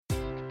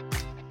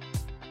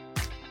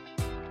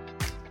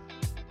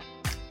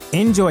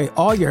Enjoy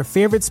all your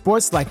favorite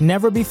sports like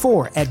never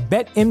before at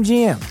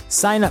BetMGM.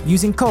 Sign up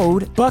using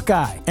code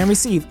Buckeye and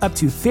receive up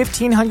to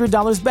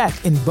 $1,500 back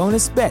in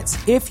bonus bets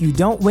if you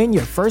don't win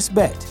your first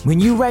bet. When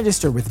you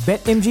register with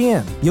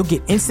BetMGM, you'll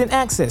get instant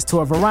access to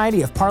a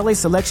variety of parlay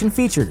selection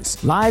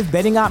features, live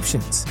betting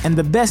options, and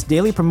the best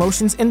daily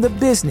promotions in the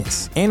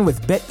business. And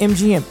with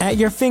BetMGM at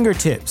your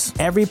fingertips,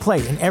 every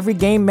play and every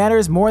game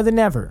matters more than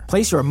ever.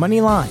 Place your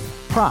money line,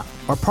 prop,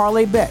 or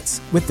parlay bets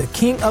with the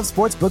king of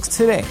sportsbooks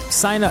today.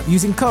 Sign up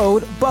using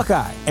code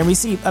Buckeye and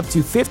receive up to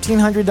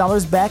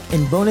 $1,500 back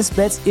in bonus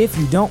bets if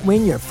you don't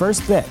win your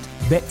first bet.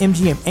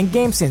 BetMGM and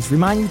GameSense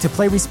remind you to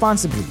play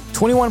responsibly.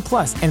 21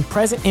 plus and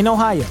present in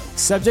Ohio,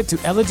 subject to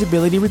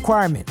eligibility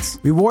requirements.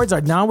 Rewards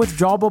are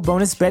non-withdrawable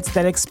bonus bets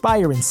that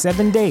expire in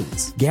 7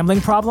 days. Gambling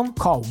problem?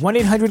 Call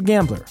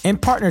 1-800-GAMBLER. In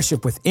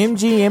partnership with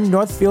MGM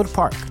Northfield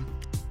Park.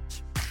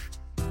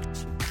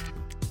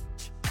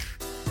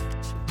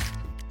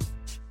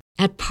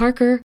 At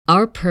Parker,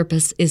 our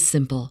purpose is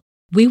simple.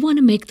 We want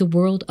to make the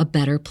world a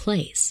better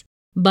place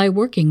by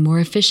working more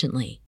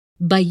efficiently,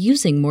 by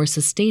using more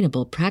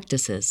sustainable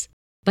practices,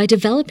 by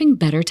developing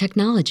better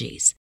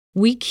technologies.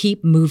 We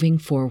keep moving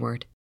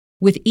forward.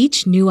 With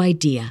each new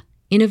idea,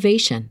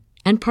 innovation,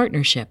 and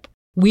partnership,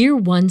 we're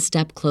one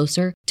step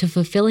closer to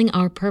fulfilling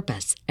our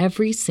purpose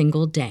every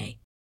single day.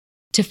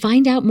 To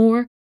find out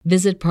more,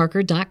 visit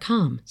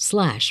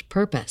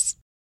parker.com/purpose.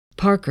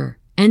 Parker,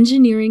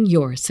 engineering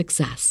your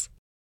success.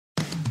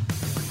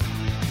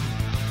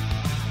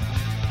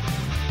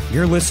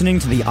 You're listening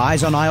to the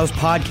Eyes on Isles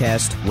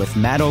podcast with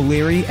Matt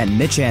O'Leary and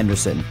Mitch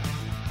Anderson.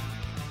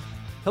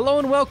 Hello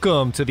and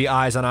welcome to the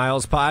Eyes on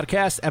Isles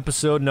podcast,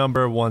 episode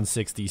number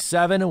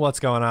 167. What's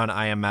going on?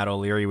 I am Matt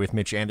O'Leary with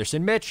Mitch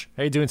Anderson. Mitch,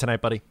 how you doing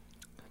tonight, buddy?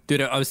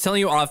 Dude, I was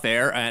telling you off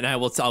air, and I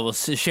will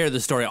share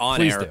the story on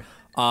Please air.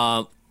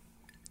 Do.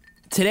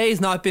 Today's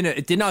not been.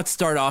 It did not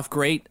start off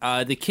great.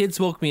 The kids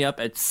woke me up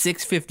at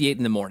 6:58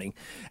 in the morning,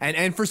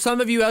 and for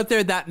some of you out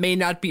there, that may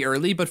not be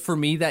early, but for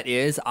me, that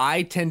is.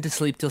 I tend to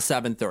sleep till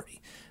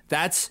 7:30.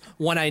 That's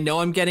when I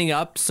know I'm getting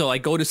up, so I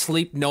go to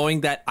sleep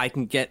knowing that I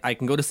can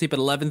go to sleep at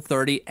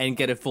 11:30 and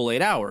get a full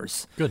 8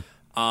 hours. Good.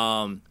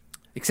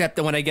 Except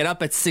that when I get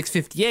up at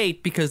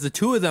 6:58, because the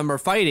two of them are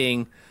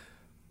fighting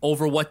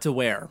over what to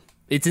wear.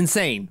 It's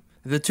insane.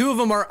 The two of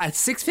them are at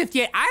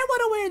 6:58. I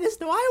want to wear this.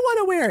 No, I want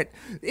to wear it.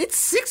 It's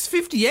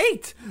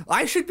 6:58.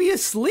 I should be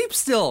asleep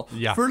still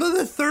for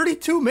another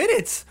 32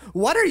 minutes.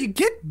 What are you?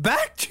 Get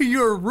back to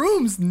your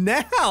rooms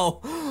now.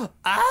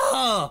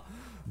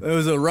 It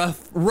was a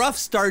rough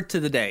start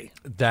to the day.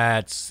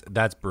 That's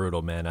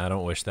brutal, man. I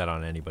don't wish that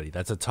on anybody.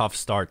 That's a tough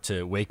start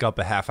to wake up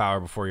a half hour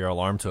before your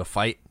alarm to a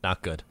fight.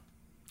 Not good.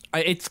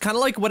 It's kind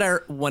of like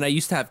when I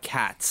used to have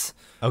cats.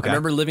 Okay. I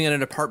remember living in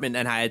an apartment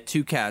and I had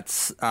two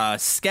cats,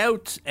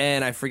 Scout,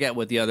 and I forget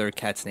what the other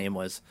cat's name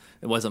was.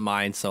 It wasn't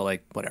mine, so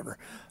like whatever.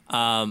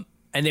 And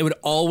they would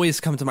always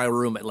come to my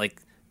room at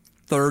like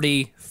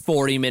 30,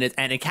 40 minutes.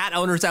 And a cat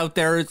owner's out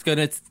there is going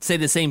to say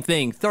the same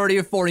thing, 30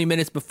 or 40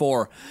 minutes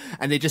before.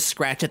 And they just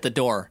scratch at the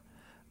door.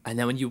 And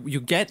then when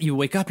you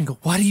wake up and go,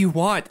 what do you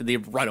want? And they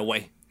run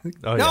away.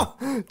 Oh, no,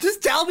 yeah.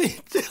 Just tell me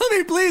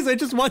please. I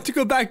just want to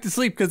go back to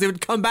sleep, because they would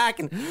come back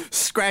and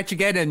scratch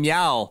again and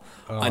meow.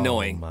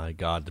 Annoying. Oh my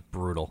God,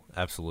 brutal.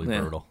 Absolutely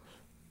brutal.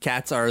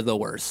 Cats are the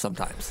worst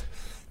sometimes.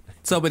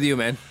 What's up with you,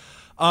 man?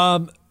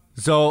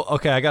 So,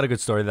 okay, I got a good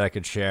story that I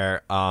could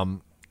share.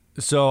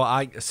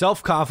 So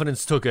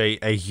self-confidence took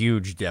a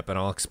huge dip, and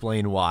I'll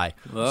explain why.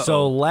 Uh-oh.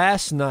 So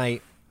last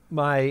night,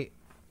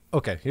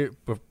 here,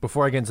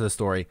 before I get into the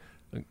story,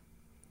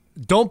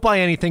 don't buy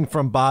anything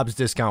from Bob's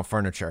Discount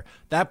Furniture.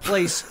 That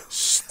place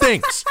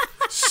stinks.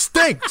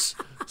 Stinks.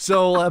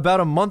 So about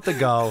a month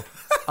ago,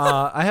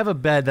 I have a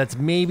bed that's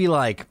maybe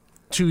like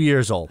 2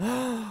 years old.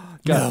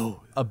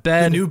 No. A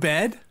bed. The new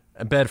bed?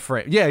 A bed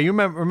frame. Yeah, you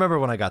remember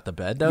when I got the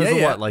bed? That was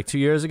what, like 2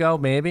 years ago,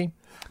 maybe?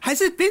 Has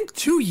it been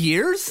 2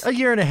 years? A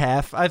year and a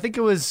half. I think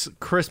it was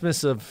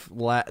Christmas of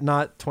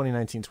not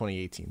 2019,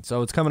 2018.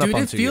 So it's coming up on 2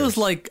 years. Dude, it feels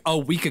like a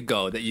week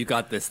ago that you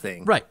got this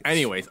thing. Right.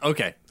 Anyways,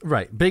 okay.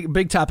 Right.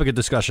 Big topic of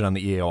discussion on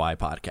the EAOI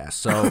podcast.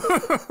 So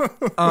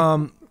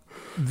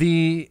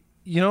the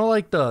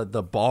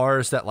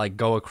bars that like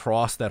go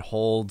across that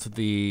hold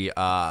the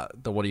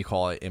what do you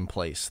call it in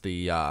place?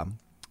 The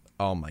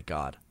oh my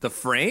God. The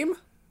frame?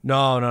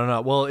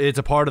 No. Well, it's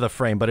a part of the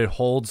frame, but it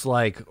holds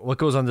like what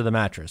goes under the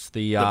mattress.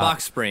 The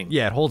box spring.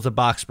 Yeah, it holds the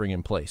box spring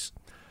in place.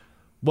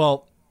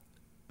 Well,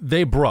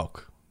 they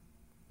broke.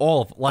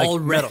 All of like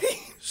already? Metal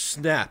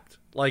snapped,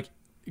 like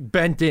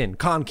bent in,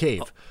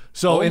 concave.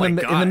 So Oh in my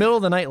the God. middle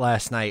of the night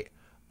last night,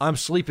 I'm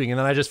sleeping and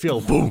then I just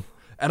feel boom,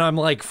 and I'm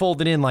like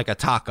folded in like a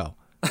taco.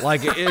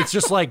 Like it's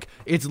just like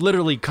it's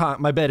literally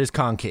my bed is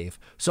concave.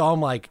 So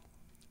I'm like,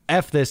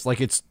 F this,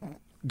 like it's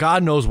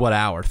God knows what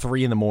hour,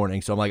 3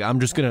 a.m. So I'm like,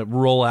 I'm just going to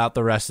roll out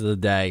the rest of the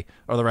day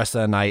or the rest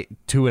of the night,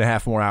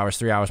 2.5 more hours,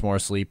 3 hours more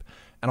sleep,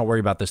 and I'll worry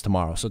about this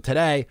tomorrow. So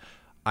today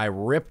I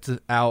ripped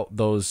out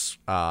those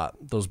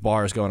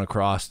bars going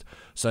across.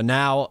 So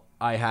now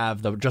I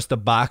have just the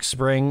box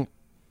spring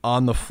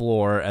on the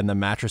floor and the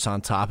mattress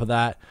on top of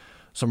that.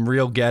 some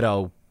real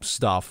ghetto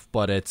stuff,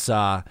 but it's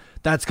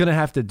that's gonna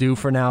have to do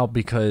for now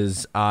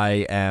because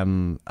I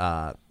am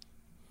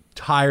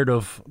tired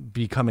of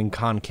becoming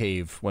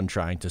concave when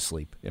trying to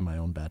sleep in my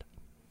own bed.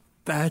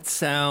 That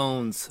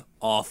sounds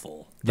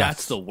awful. Yes.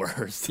 That's the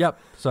worst. Yep.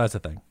 So that's the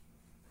thing.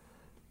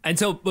 And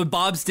so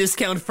Bob's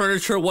Discount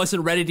Furniture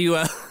wasn't ready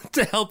to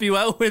to help you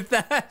out with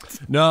that?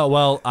 No,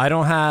 well, I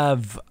don't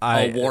have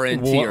A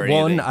warranty or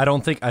anything?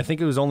 One, I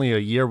think it was only a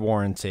year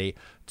warranty.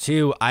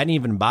 Two, I didn't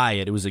even buy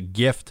it. It was a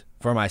gift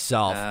for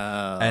myself.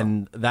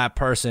 And that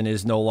person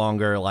is no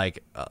longer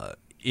like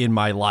in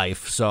my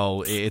life.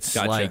 So it's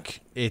Gotcha.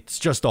 like it's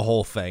just a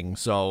whole thing.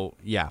 So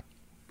yeah.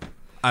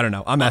 I don't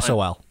know. I'm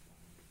SOL.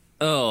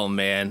 Oh,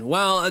 man.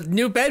 Well, a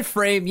new bed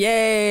frame.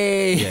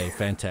 Yay. Yay,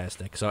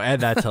 fantastic. So add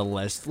that to the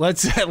list.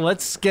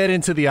 Let's get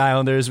into the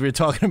Islanders. We were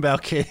talking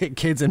about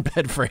kids in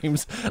bed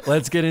frames.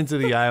 Let's get into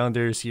the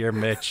Islanders here,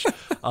 Mitch.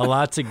 A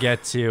lot to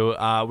get to.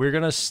 We're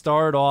going to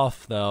start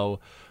off,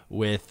 though,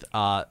 with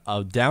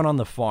down on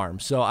the farm.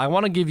 So I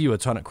want to give you a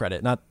ton of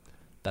credit. Not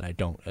that I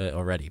don't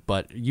already,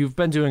 but you've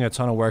been doing a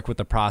ton of work with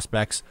the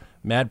prospects.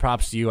 Mad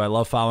props to you. I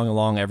love following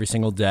along every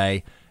single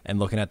day and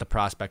looking at the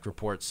prospect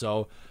report.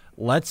 So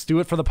let's do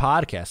it for the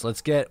podcast.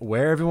 Let's get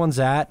where everyone's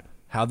at,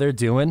 how they're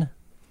doing.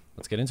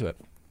 Let's get into it.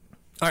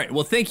 All right.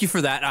 Well, thank you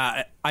for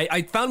that.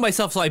 I found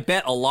myself, so I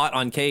bet a lot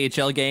on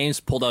KHL games,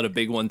 pulled out a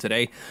big one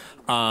today.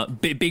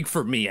 Big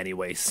for me,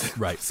 anyways.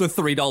 Right. It's a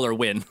 $3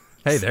 win.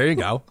 Hey, there you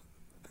go.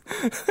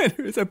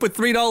 Anyways, I put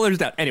 $3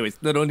 down. Anyways,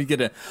 I don't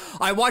get it.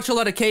 I watch a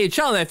lot of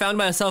KHL, and I found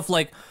myself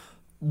like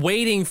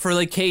waiting for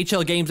like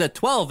KHL games at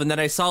 12, and then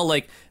I saw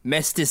like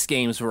Mestis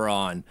games were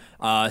on,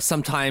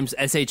 sometimes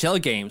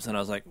SHL games, and I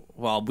was like,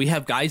 well, we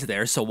have guys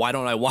there, so why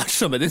don't I watch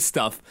some of this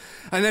stuff?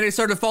 And then I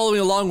started following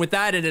along with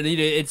that, and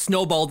it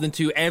snowballed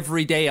into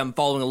every day I'm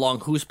following along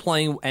who's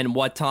playing and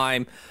what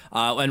time,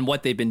 and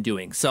what they've been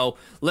doing. So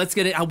let's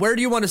get it. Where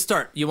do you want to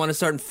start? You want to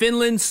start in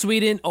Finland,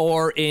 Sweden,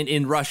 or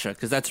in Russia?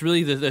 Because that's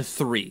really the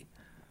three.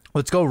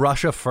 Let's go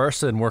Russia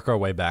first and work our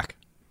way back.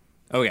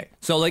 Okay,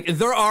 so like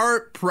there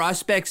are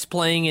prospects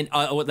playing in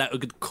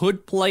that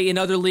could play in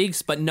other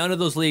leagues, but none of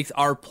those leagues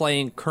are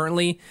playing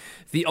currently.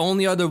 The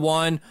only other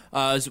one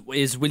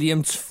is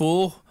William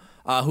Tfour,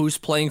 who's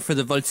playing for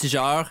the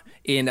Voltigeurs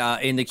in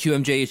the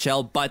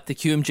QMJHL, but the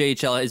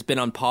QMJHL has been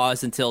on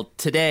pause until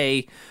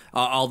today,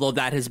 although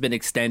that has been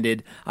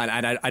extended,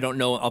 and I don't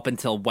know up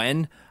until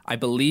when. I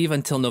believe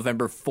until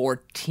November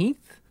 14th.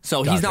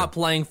 So he's not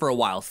playing for a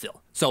while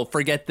still. So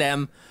forget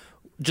them.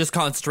 Just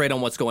concentrate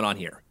on what's going on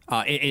here.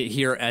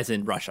 Here as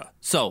in Russia.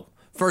 So,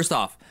 first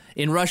off,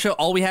 in Russia,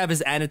 all we have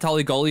is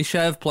Anatoly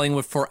Golishev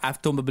playing for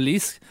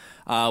Avtomobilisk,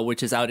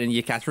 which is out in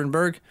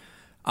Yekaterinburg.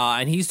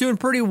 And he's doing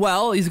pretty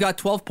well. He's got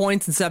 12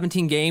 points in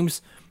 17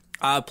 games.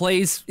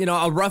 Plays,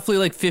 roughly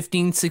like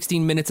 15,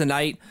 16 minutes a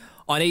night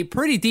on a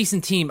pretty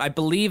decent team. I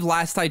believe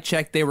last I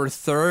checked, they were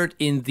third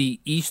in the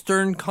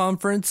Eastern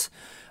Conference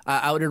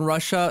out in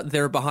Russia.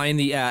 They're behind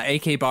the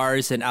AK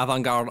Bars and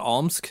Avangard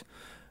Omsk.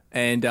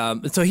 And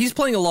so he's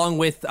playing along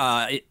with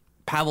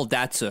Pavel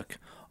Datsuk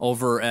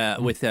over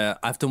with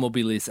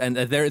Avtomobilis, and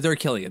they're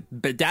killing it.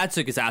 But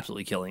Datsuk is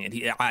absolutely killing it.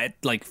 He,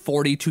 like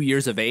 42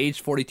 years of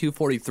age, 42,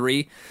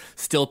 43,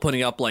 still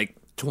putting up like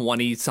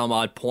 20 some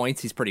odd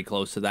points. He's pretty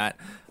close to that.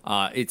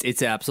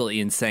 It's absolutely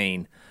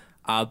insane.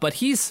 But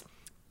he's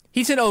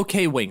an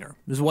okay winger,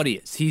 is what he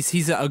is.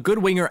 He's a good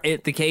winger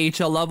at the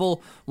KHL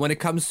level. When it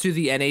comes to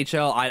the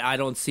NHL, I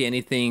don't see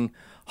anything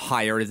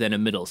higher than a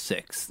middle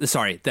six.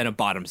 Than a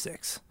bottom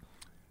six.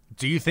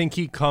 Do you think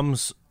he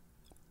comes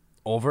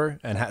over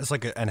and has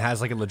like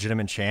a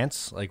legitimate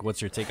chance? Like, what's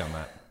your take on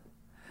that?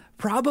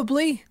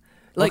 Probably.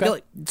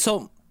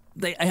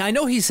 I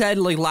know he said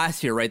like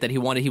last year, right, that he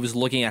was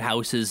looking at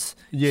houses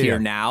here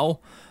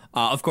now.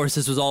 Of course,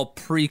 this was all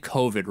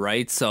pre-COVID,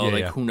 right? So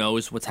who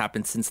knows what's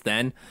happened since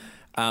then?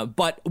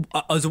 But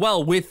as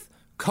well with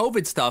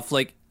COVID stuff,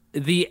 like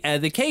the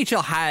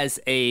KHL has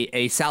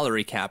a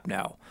salary cap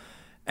now,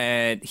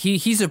 and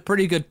he's a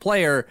pretty good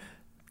player.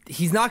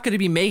 He's not going to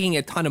be making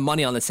a ton of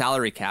money on the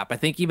salary cap. I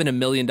think even $1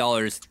 million,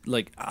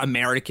 like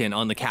American,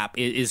 on the cap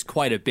is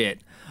quite a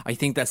bit. I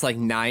think that's like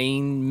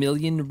 9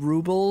 million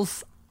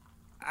rubles,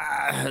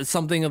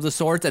 something of the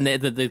sort. And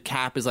the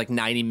cap is like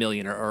 90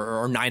 million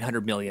or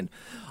 900 million.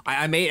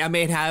 I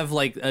may have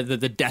like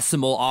the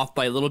decimal off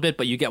by a little bit,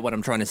 but you get what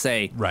I'm trying to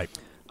say. Right.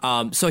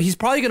 So he's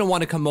probably going to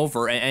want to come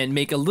over and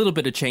make a little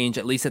bit of change,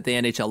 at least at the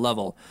NHL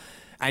level.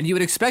 And you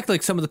would expect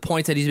like some of the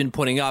points that he's been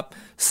putting up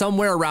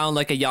somewhere around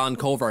like a Jan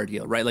Kovar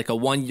deal, right? Like a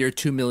 1 year,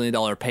 $2 million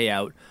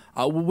payout,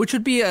 which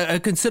would be a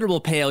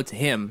considerable payout to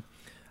him.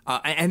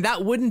 And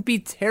that wouldn't be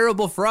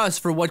terrible for us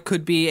for what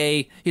could be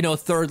a,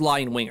 third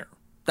line winger.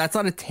 That's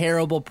not a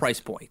terrible price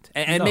point.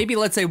 And No. maybe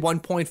let's say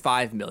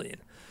 1.5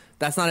 million.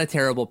 That's not a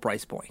terrible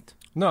price point.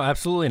 No,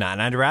 absolutely not.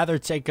 And I'd rather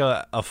take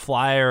a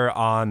flyer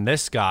on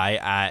this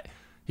guy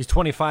he's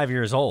 25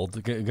 years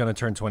old, going to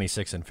turn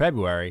 26 in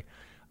February.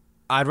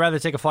 I'd rather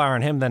take a flyer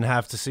on him than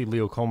have to see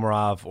Leo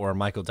Komarov or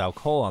Michael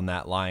Dowcole on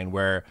that line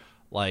where,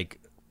 like,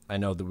 I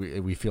know that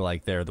we feel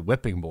like they're the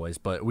whipping boys,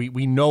 but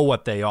we know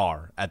what they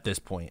are at this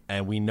point,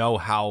 and we know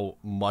how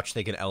much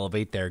they can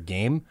elevate their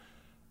game.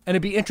 And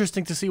it'd be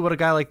interesting to see what a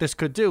guy like this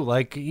could do.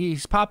 Like,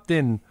 he's popped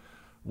in,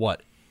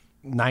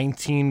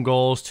 19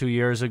 goals 2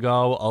 years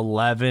ago,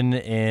 11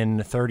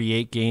 in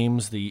 38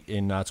 games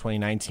in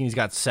 2019. He's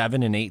got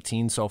 7 in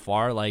 18 so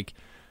far. Like,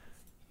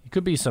 he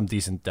could be some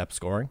decent depth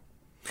scoring.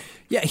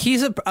 Yeah,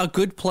 he's a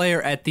good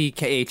player at the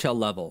KHL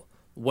level.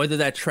 Whether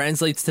that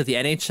translates to the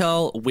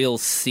NHL, we'll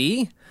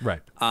see.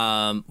 Right.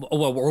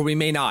 Or we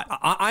may not.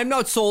 I'm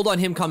not sold on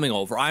him coming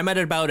over. I'm at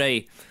about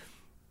a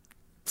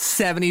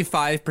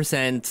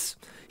 75%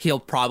 he'll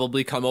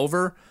probably come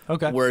over.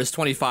 Okay. Whereas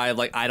 25,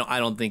 like, I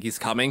don't think he's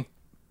coming.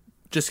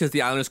 Just because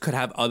the Islanders could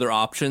have other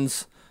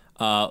options,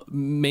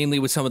 mainly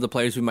with some of the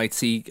players we might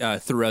see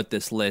throughout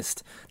this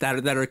list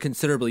that are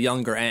considerably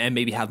younger and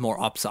maybe have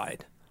more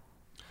upside.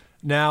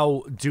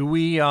 Now, do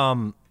we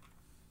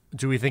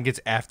think it's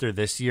after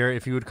this year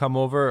if he would come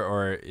over,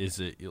 or is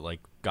it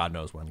like God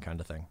knows when kind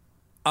of thing?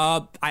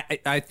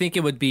 I think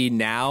it would be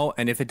now,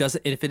 and if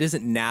it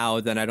isn't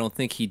now, then I don't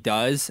think he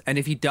does. And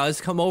if he does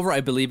come over,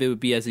 I believe it would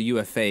be as a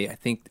UFA. I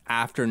think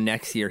after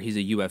next year he's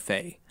a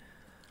UFA.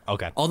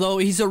 Okay. Although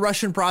he's a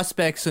Russian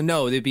prospect, so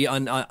no, they'd be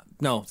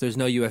no. There's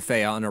no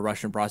UFA on a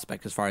Russian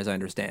prospect, as far as I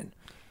understand.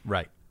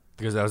 Right,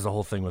 because that was the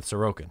whole thing with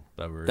Sorokin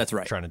that we were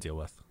trying to deal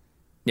with.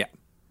 Yeah.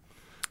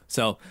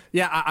 So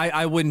yeah,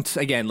 I wouldn't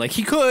again. Like,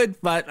 he could,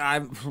 but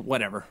I'm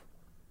whatever.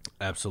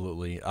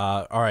 Absolutely.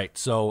 All right,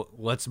 so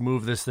let's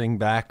move this thing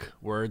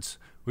backwards.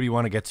 Who do you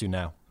want to get to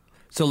now?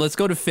 So let's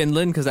go to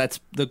Finland, because that's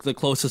the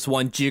closest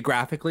one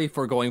geographically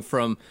for going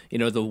from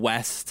the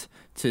west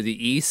to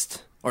the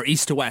east. Or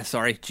east to west,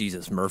 sorry.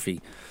 Jesus, Murphy.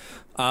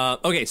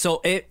 Okay,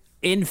 so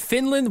in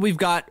Finland, we've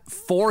got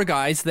 4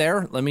 guys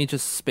there. Let me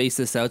just space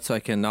this out so I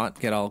can not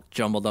get all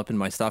jumbled up in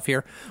my stuff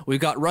here.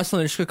 We've got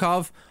Ruslan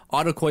Ishkakov,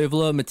 Otto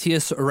Koivula,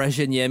 Matthias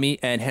Rezheniemi,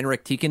 and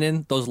Henrik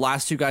Tikkanen. Those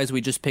last 2 guys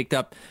we just picked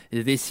up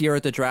this year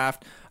at the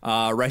draft.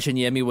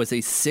 Rezheniemi was a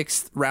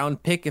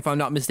 6th-round pick, if I'm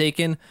not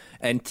mistaken,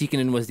 and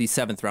Tikkanen was the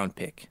 7th-round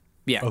pick.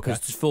 Yeah, because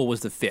Full was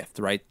the 5th,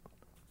 right?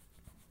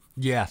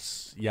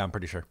 Yes. Yeah, I'm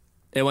pretty sure.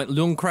 It went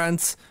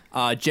Lundkrantz,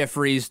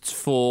 Jeffries,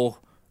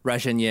 Full,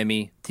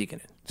 Rezheniemi,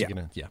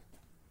 Tikkanen. Yeah.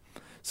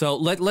 So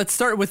let's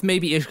start with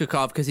maybe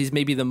Ishkakov, because he's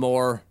maybe the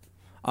more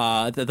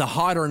the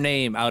hotter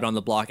name out on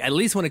the block, at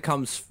least when it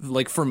comes,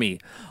 like, for me.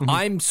 Mm-hmm.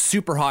 I'm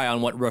super high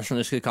on what Ruslan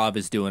Ishkakov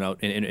is doing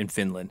out in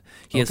Finland.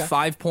 He has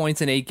 5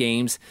 points in 8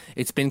 games.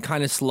 It's been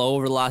kind of slow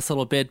over the last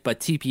little bit, but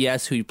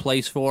TPS, who he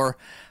plays for,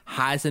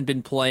 hasn't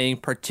been playing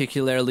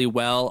particularly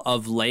well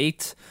of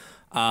late.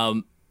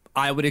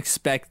 I would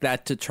expect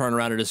that to turn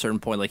around at a certain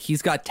point. Like,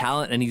 he's got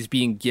talent, and he's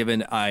being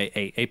given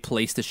a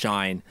place to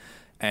shine.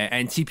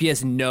 And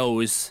TPS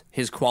knows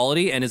his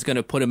quality and is going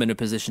to put him in a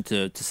position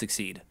to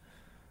succeed.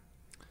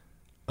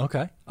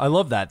 Okay. I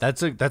love that.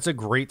 That's a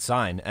great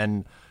sign.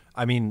 And,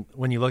 I mean,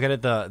 when you look at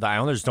it, the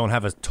Islanders don't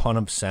have a ton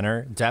of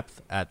center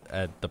depth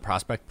at the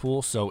prospect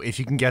pool. So if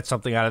you can get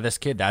something out of this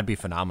kid, that'd be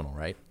phenomenal,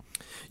 right?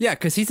 Yeah,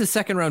 because he's a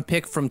 2nd-round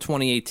pick from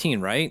 2018,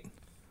 right?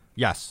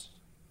 Yes.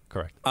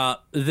 Correct.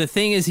 The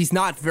thing is, he's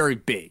not very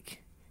big.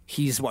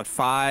 He's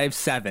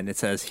 5'7", it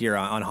says here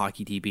on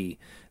Hockey DB.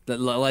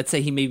 Let's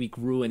say he maybe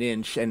grew an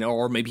inch,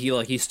 or maybe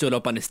he stood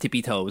up on his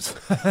tippy toes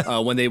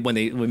when they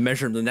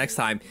measure him the next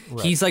time.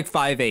 Right. He's like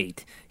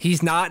 5'8".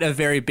 He's not a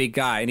very big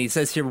guy, and he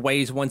says here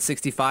weighs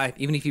 165.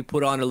 Even if you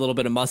put on a little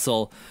bit of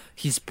muscle,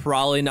 he's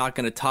probably not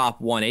going to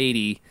top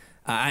 180.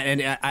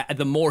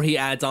 The more he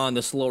adds on,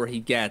 the slower he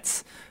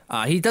gets.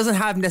 He doesn't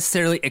have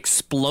necessarily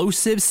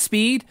explosive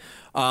speed,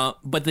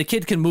 but the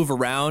kid can move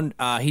around.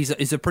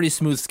 He's a pretty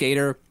smooth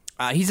skater.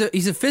 He's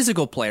a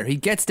physical player. He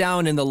gets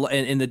down in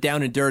the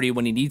down and dirty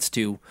when he needs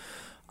to.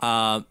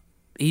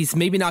 He's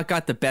maybe not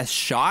got the best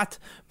shot,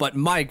 but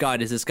my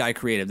God, is this guy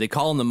creative. They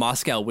call him the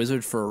Moscow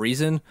Wizard for a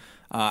reason.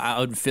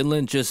 Out in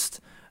Finland, just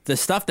the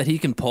stuff that he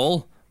can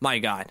pull. My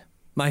God,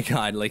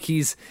 like he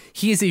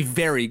is a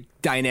very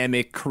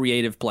dynamic,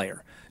 creative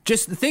player.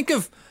 Just think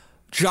of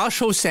Josh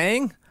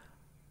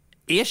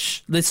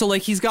Ho-Sang-ish. So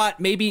like he's got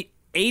maybe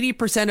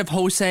 80% of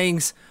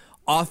Ho-Sang's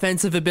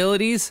offensive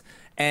abilities,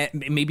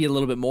 and maybe a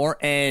little bit more,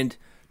 and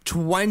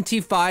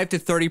 25 to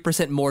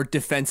 30% more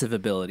defensive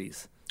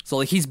abilities. So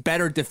like he's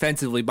better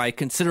defensively by a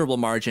considerable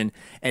margin,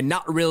 and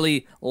not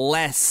really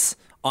less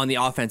on the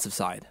offensive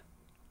side.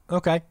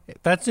 Okay,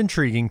 that's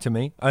intriguing to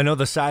me. I know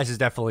the size is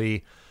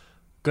definitely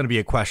going to be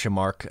a question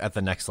mark at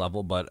the next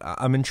level, but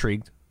I'm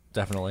intrigued,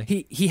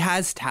 definitely. He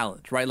has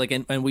talent, right? Like,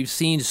 and we've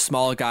seen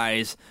small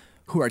guys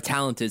who are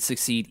talented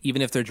succeed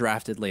even if they're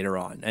drafted later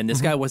on. And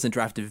this guy wasn't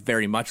drafted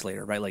very much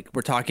later, right? Like,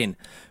 we're talking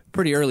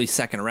pretty early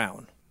 2nd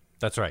round.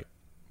 That's right.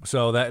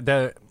 So that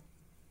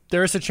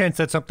there is a chance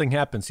that something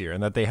happens here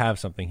and that they have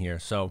something here.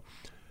 So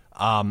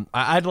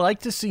I'd like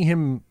to see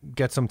him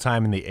get some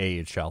time in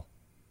the AHL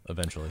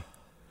eventually.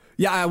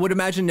 Yeah, I would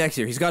imagine next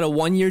year. He's got a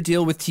 1-year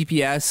deal with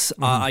TPS.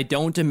 I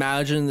don't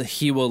imagine that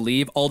he will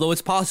leave, although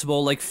it's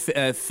possible. Like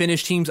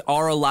Finnish teams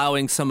are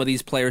allowing some of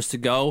these players to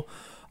go.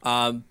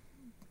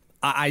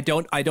 I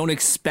don't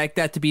expect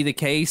that to be the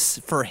case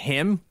for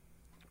him.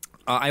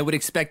 I would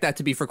expect that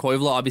to be for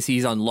Koivula. Obviously,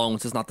 he's on loan,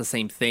 so it's not the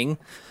same thing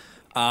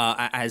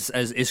as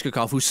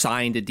Iskhakov, who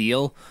signed a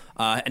deal,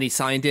 and he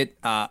signed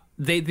it.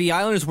 The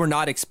Islanders were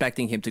not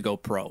expecting him to go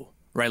pro,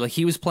 right? Like,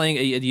 he was playing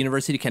at the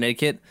University of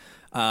Connecticut.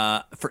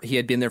 He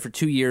had been there for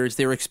 2 years.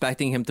 They were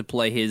expecting him to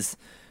play his,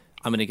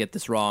 I'm going to get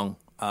this wrong,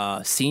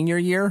 senior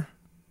year?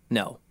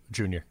 No.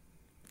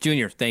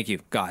 Junior, thank you.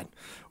 God,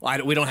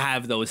 we don't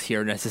have those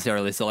here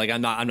necessarily, so like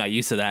I'm not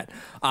used to that.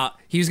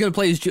 He was going to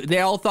play they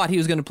all thought he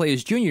was going to play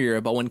his junior year,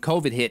 but when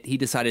COVID hit, he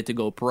decided to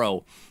go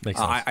pro. Makes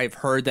sense. I've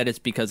heard that it's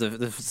because of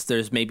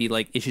there's maybe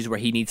like issues where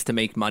he needs to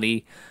make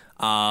money.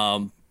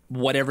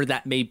 Whatever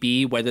that may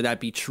be, whether that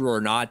be true or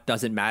not,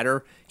 doesn't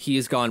matter. He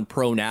has gone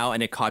pro now,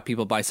 and it caught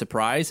people by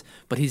surprise.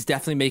 But he's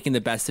definitely making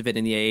the best of it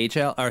in the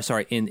AHL, or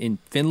sorry, in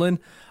Finland,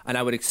 and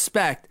I would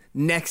expect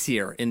next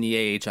year in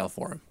the AHL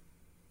for him.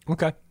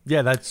 Okay.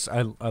 Yeah,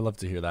 I love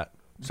to hear that.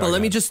 Sorry, but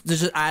let me just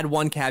add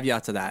one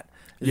caveat to that.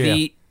 Yeah.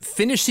 The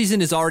Finnish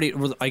season is already,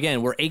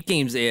 again, we're 8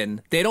 games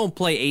in. They don't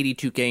play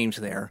 82 games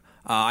there.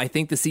 I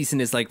think the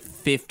season is like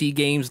 50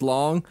 games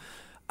long.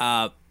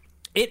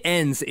 It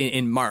ends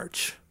in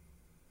March,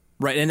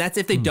 right? And that's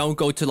if they don't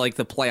go to like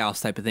the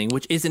playoffs type of thing,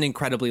 which isn't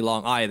incredibly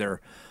long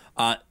either.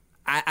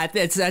 As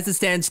it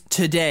stands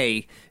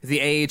today,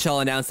 the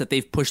AHL announced that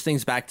they've pushed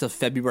things back to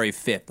February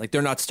 5th. Like,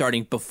 they're not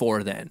starting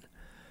before then.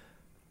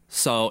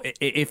 So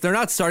if they're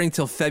not starting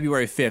till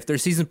February 5th, their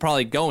season's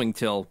probably going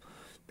till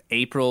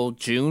April,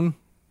 June.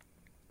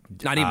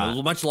 Not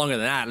even much longer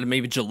than that.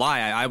 Maybe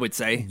July, I would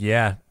say.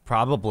 Yeah,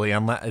 probably.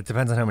 It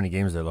depends on how many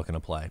games they're looking to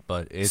play,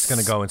 but it's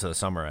going to go into the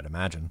summer, I'd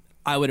imagine.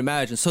 I would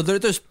imagine. So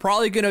there's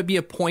probably going to be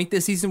a point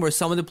this season where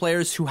some of the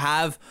players who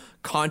have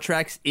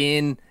contracts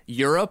in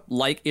Europe,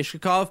 like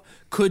Iskhakov,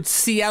 could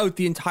see out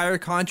the entire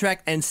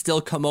contract and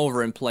still come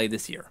over and play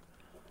this year.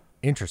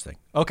 Interesting.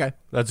 Okay,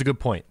 that's a good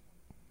point.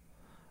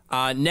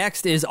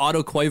 Next is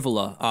Otto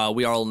Koivula.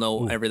 We all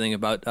know everything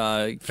about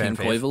King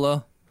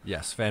Koivula.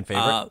 Yes, fan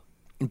favorite.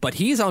 But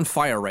he's on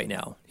fire right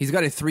now. He's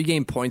got a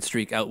 3-game point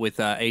streak out with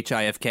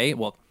HIFK.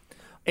 Well,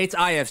 it's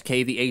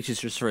IFK. The H is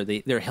just for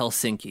their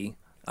Helsinki,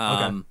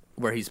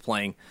 where he's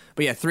playing.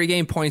 But yeah,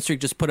 3-game point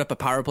streak. Just put up a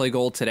power play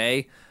goal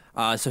today.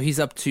 So he's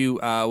up to,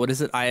 what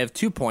is it? I have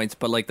 2 points,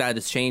 but like that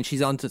has changed.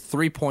 He's on to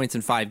 3 points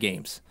in 5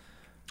 games.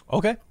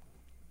 Okay.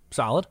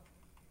 Solid.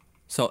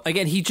 So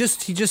again, he just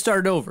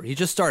started over. He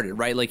just started,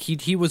 right? Like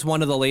he was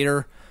one of the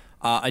later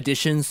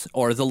additions,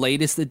 or the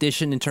latest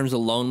addition in terms of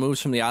loan moves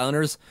from the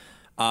Islanders.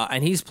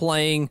 And he's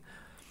playing,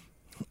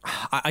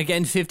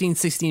 again, 15,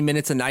 16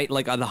 minutes a night,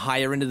 like on the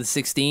higher end of the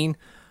 16,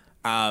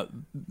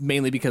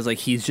 mainly because like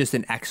he's just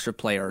an extra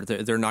player.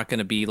 They're not going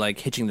to be like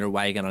hitching their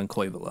wagon on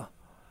Koivula.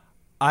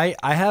 I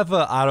have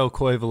a Otto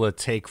Koivula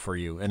take for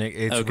you, and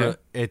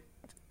it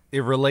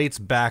relates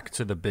back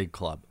to the big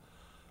club.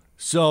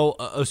 So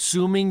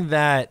assuming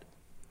that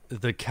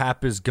the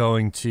cap is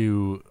going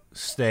to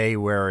stay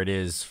where it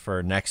is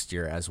for next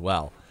year as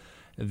well,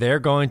 they're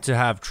going to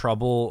have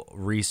trouble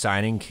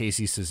re-signing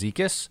Casey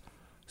Cizikas.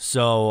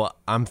 So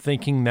I'm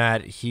thinking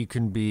that he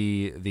can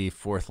be the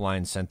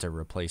 4th-line center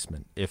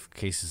replacement if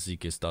Casey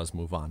Cizikas does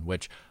move on,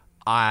 which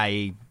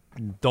I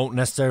don't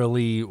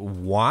necessarily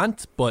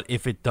want, but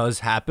if it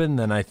does happen,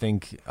 then I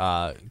think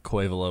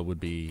Koivula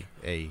would be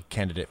a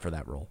candidate for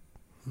that role.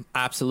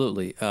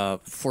 Absolutely,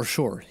 for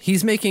sure.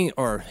 He's making,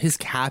 or his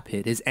cap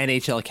hit, his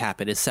NHL cap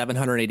hit is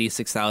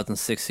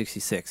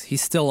 $786,666.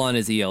 He's still on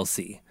his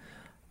ELC.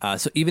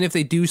 So even if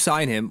they do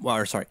sign him,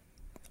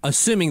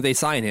 assuming they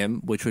sign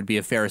him, which would be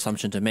a fair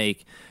assumption to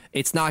make,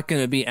 it's not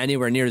going to be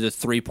anywhere near the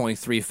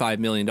 $3.35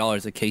 million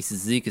that Casey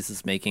Cizikas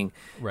is making.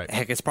 Right.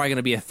 Heck, it's probably going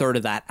to be a third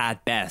of that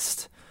at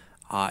best.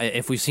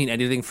 If we've seen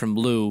anything from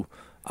Lou,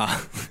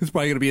 it's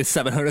probably going to be a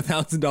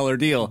 $700,000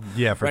 deal.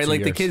 Yeah, for right. 2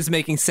 Like years. the kid's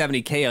making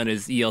 $70K on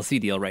his ELC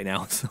deal right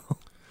now. So.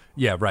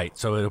 Yeah, right.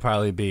 So it'll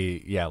probably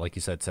be, like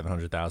you said,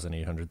 700,000,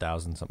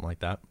 800,000, something like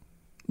that.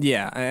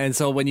 Yeah, and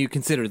so when you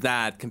consider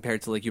that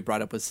compared to like you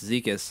brought up with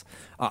Cizikas,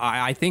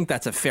 I think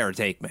that's a fair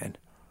take, man.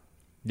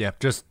 Yeah,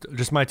 just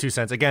my 2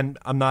 cents. Again,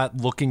 I'm not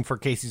looking for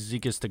Casey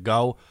Cizikas to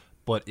go,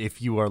 but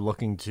if you are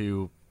looking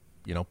to,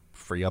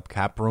 free up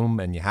cap room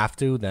and you have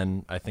to,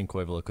 then I think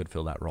Koivula could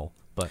fill that role.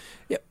 But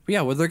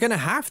yeah, well, they're gonna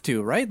have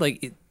to, right?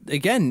 Like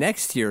again,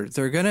 next year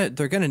they're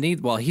gonna need.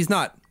 Well, he's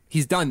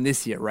done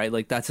this year, right?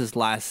 Like that's his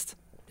last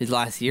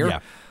year. Yeah.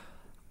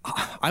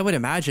 I would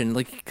imagine,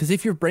 like, because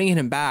if you're bringing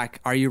him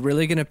back, are you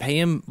really going to pay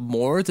him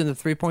more than the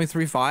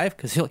 3.35?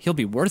 Because he'll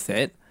be worth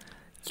it.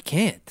 You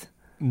can't.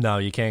 No,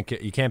 you can't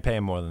pay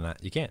him more than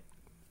that. You can't.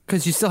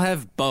 Because you still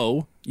have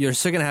Bo, you're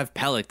still going to have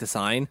Pelech to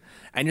sign,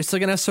 and you're still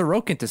going to have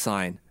Sorokin to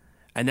sign,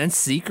 and then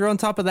Seeker on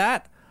top of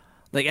that.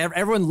 Like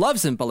everyone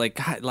loves him, but like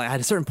at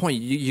a certain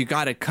point, you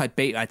got to cut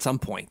bait at some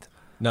point.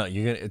 No,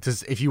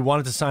 if you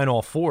wanted to sign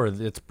all 4,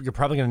 you're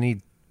probably going to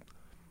need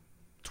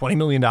 $20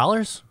 million.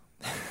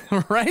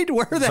 Right?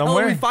 Where the hell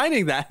are we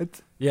finding that?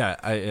 Yeah,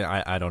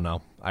 I don't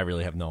know. I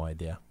really have no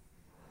idea.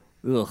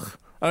 Ugh.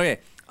 Okay.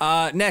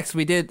 Next,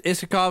 we did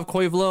Iskhakov,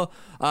 Koivula,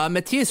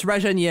 Matthias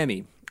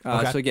Rajaniemi.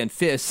 Okay. So again,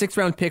 6th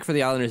round pick for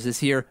the Islanders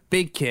this year.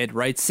 Big kid,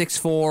 right?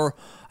 6'4",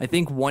 I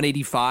think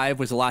 185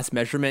 was the last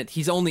measurement.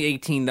 He's only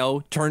 18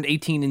 though, turned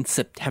 18 in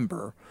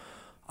September.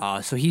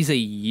 So he's a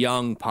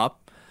young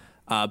pup.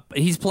 But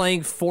he's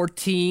playing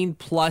 14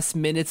 plus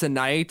minutes a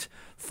night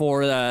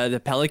for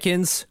the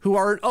Pelicans, who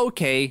are an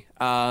okay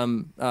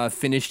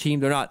Finnish team.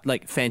 They're not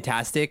like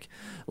fantastic.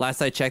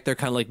 Last I checked, they're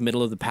kind of like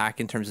middle of the pack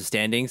in terms of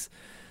standings.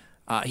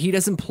 He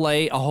doesn't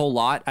play a whole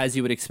lot, as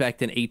you would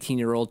expect an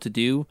 18-year-old to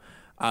do.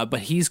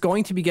 But he's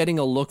going to be getting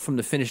a look from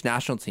the Finnish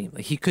national team.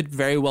 Like, he could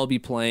very well be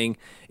playing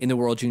in the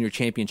World Junior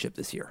Championship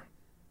this year.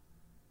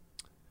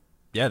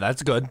 Yeah,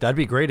 that's good. That'd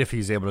be great if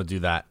he's able to do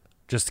that.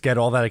 Just to get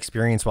all that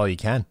experience while you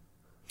can.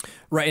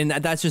 Right, and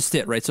that's just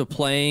it, right? So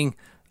playing,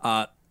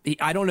 I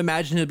don't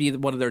imagine he'll be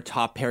one of their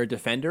top pair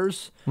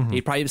defenders.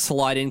 He'd probably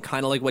slide in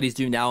kind of like what he's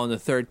doing now on the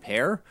third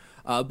pair.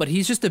 But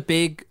he's just a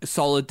big,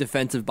 solid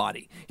defensive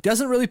body. He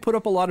doesn't really put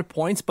up a lot of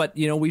points, but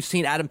we've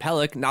seen Adam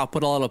Pelech now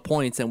put a lot of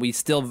points, and we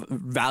still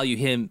value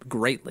him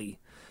greatly.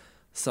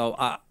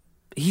 So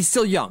he's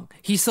still young.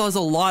 He still has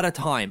a lot of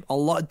time.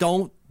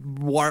 Don't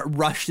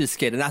rush this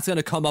kid, and that's going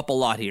to come up a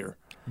lot here.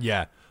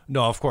 Yeah.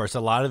 No, of course.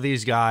 A lot of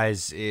these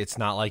guys, it's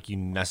not like you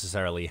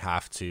necessarily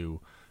have to,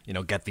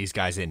 get these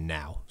guys in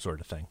now, sort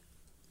of thing.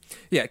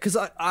 Yeah, because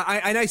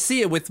I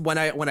see it with when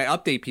I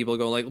update people,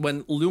 going like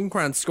when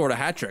Lundgren scored a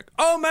hat trick.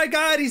 Oh my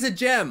God, he's a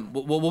gem.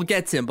 We'll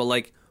get to him, but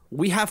like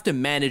we have to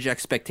manage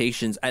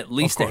expectations at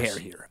least a hair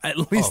here,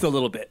 at least a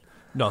little bit.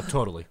 No,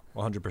 totally,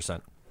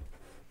 100%.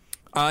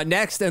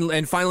 Next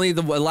and finally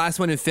the last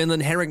one in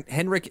Finland,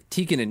 Henrik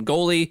Tikkanen,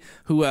 goalie,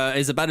 who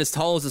is about as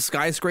tall as a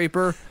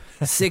skyscraper,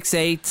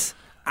 6'8",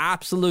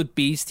 absolute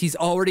beast. He's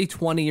already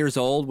 20 years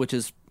old, which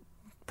is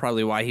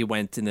probably why he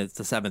went in the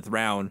 7th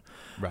round.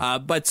 Right.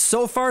 But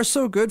so far,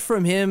 so good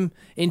from him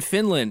in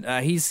Finland.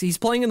 He's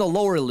playing in the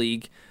lower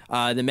league,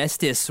 the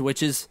Mestis,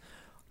 which is,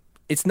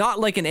 it's not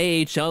like an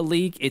AHL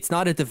league. It's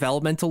not a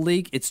developmental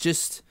league. It's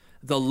just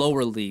the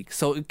lower league.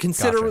 So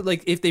consider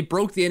like if they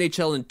broke the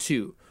NHL in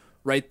two,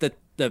 right? The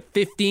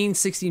 15,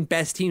 16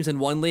 best teams in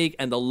one league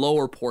and the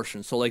lower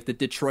portion. So like the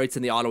Detroits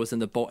and the Ottawas in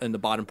the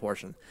bottom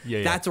portion.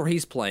 Yeah. That's where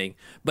he's playing.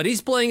 But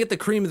he's playing at the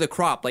cream of the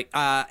crop. Like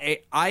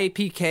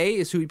IPK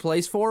is who he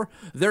plays for.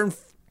 They're in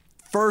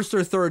first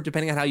or third,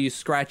 depending on how you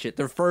scratch it.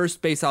 They're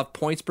first based off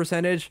points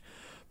percentage,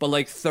 but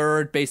like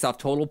third based off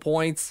total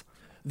points.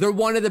 They're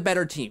one of the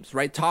better teams,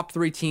 right? Top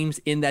 3 teams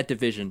in that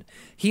division.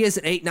 He has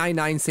an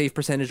 .899 save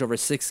percentage over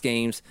 6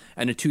 games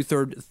and a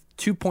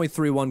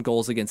 2.31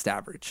 goals against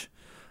average.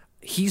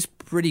 He's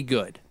pretty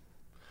good.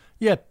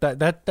 Yeah,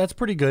 that's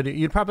pretty good.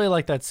 You'd probably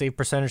like that save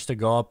percentage to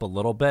go up a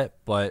little bit,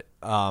 but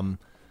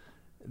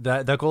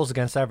that goals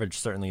against average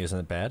certainly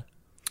isn't bad.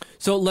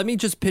 So let me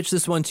just pitch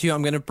this one to you.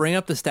 I'm going to bring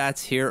up the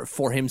stats here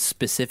for him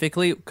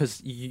specifically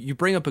because you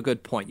bring up a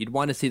good point. You'd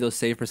want to see those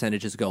save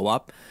percentages go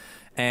up.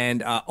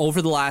 And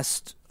over the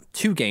last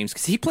 2 games,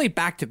 because he played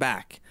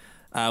back-to-back,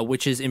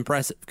 which is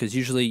impressive because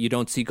usually you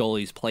don't see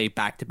goalies play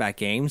back-to-back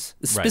games,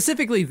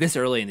 specifically this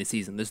early in the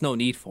season. There's no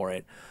need for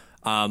it.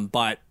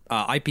 But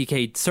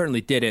IPK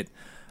certainly did it.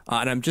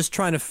 And I'm just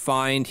trying to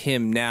find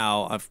him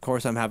now. Of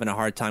course, I'm having a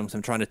hard time because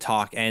I'm trying to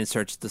talk and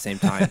search at the same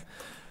time.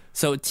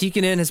 So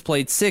Tikkanen has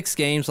played 6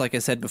 games, like I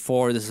said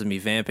before. This is me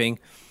vamping.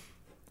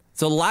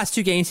 So the last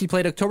 2 games, he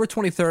played October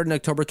 23rd and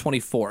October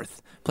 24th.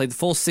 Played the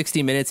full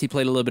 60 minutes. He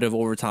played a little bit of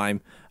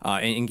overtime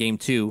in Game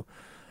 2.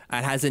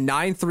 And has a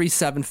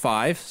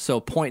 9.375, so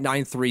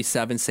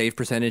 .937 save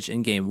percentage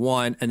in Game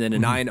 1, and then a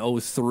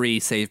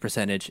 9.03 save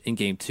percentage in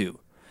Game 2.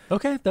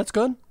 Okay, that's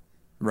good.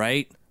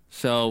 Right?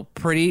 So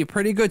pretty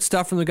good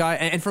stuff from the guy.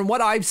 And from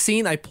what I've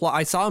seen,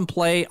 I saw him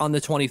play on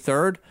the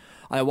 23rd.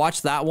 I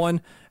watched that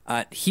one.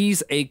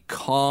 He's a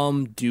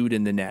calm dude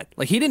in the net.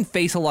 Like, he didn't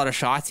face a lot of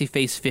shots. He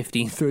faced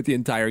 15 through the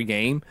entire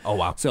game. Oh,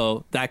 wow.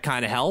 So that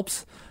kind of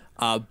helps.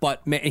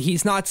 But man,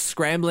 he's not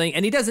scrambling,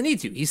 and he doesn't need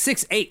to. He's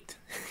 6'8".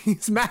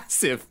 He's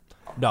massive.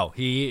 No,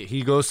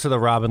 he goes to the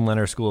Robin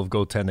Leonard School of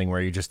goaltending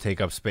where you just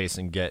take up space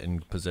and get in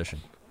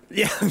position.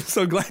 Yeah, I'm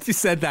so glad you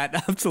said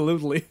that.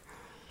 Absolutely.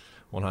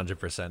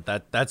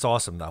 100%. That's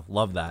awesome, though.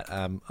 Love that.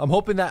 I'm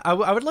hoping that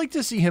I would like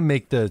to see him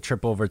make the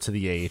trip over to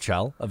the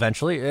AHL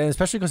eventually, and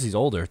especially because he's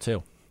older,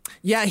 too.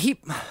 Yeah,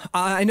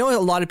 I know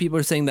a lot of people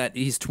are saying that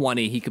he's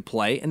 20, he could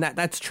play, and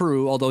that's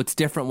true, although it's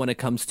different when it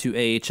comes to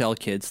AHL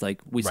kids.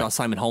 Like, we saw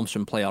Simon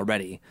Holmstrom play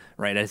already,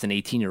 right, as an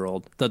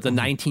 18-year-old. The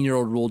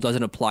 19-year-old rule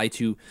doesn't apply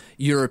to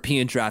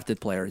European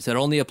drafted players. It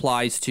only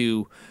applies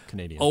to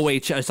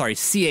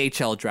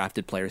CHL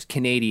drafted players,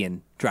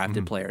 Canadian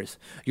drafted players.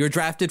 You're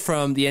drafted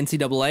from the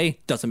NCAA,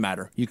 doesn't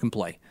matter. You can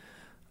play.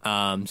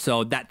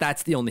 So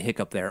that's the only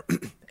hiccup there.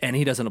 And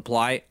he doesn't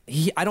apply.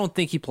 I don't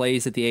think he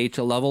plays at the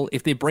AHL level.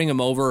 If they bring him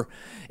over,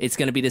 it's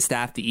going to be to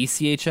staff the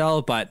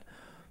ECHL, but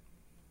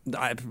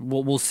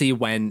we'll see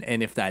when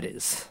and if that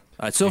is.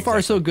 So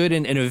far, so good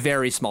in a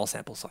very small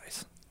sample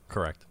size.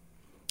 Correct.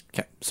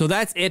 Okay, so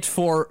that's it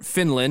for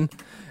Finland.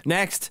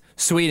 Next,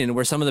 Sweden,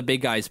 where some of the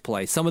big guys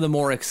play, some of the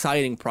more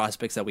exciting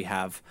prospects that we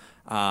have.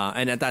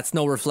 And that's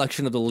no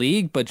reflection of the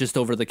league, but just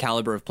over the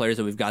caliber of players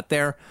that we've got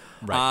there.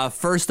 Right.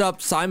 First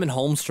up, Simon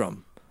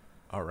Holmstrom.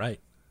 All right.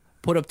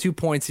 Put up 2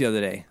 points the other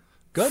day.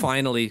 Good.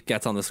 Finally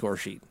gets on the score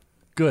sheet.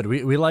 Good.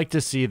 We like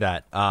to see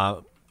that.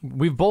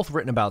 We've both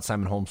written about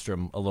Simon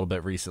Holmstrom a little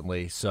bit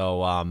recently,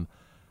 so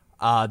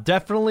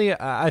definitely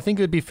I think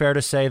it would be fair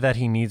to say that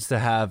he needs to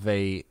have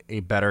a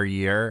better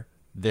year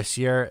this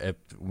year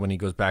when he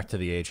goes back to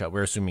the AHL.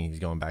 We're assuming he's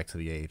going back to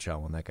the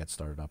AHL when that gets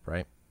started up,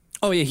 right?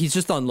 Oh yeah, he's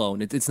just on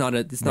loan. It's not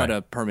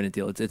a permanent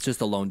deal. It's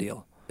just a loan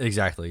deal.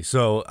 Exactly.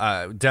 So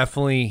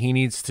definitely he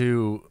needs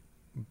to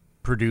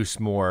produce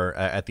more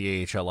at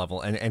the AHL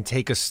level and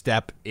take a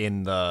step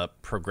in the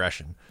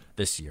progression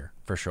this year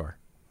for sure.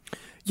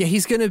 Yeah,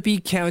 he's going to be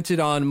counted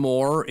on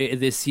more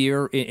this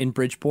year in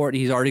Bridgeport.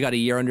 He's already got a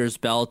year under his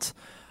belt.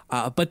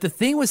 But the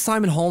thing with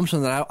Simon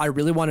Holmstrom that I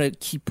really want to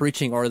keep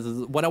preaching, or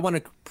what I want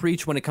to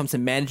preach when it comes to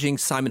managing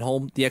Simon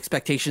Holm, the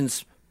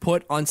expectations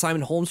put on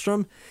Simon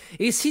Holmstrom,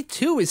 is he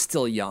too is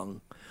still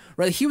young,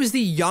 right? He was the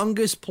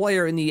youngest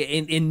player in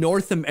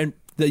the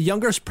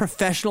youngest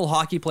professional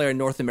hockey player in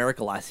North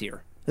America last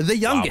year. The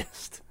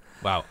youngest.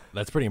 Wow,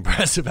 that's pretty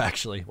impressive,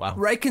 actually. Wow.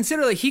 Right?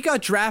 Consider he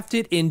got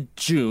drafted in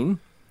June.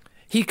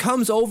 He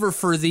comes over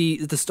for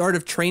the start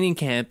of training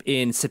camp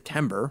in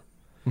September.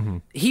 Mm-hmm.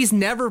 He's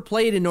never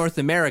played in North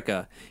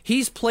America.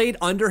 He's played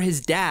under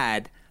his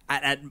dad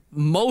at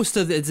most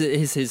of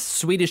his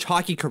Swedish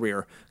hockey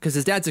career because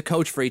his dad's a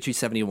coach for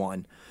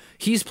HV71.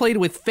 He's played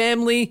with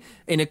family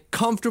in a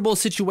comfortable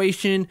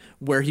situation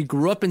where he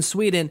grew up in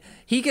Sweden.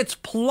 He gets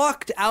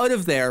plucked out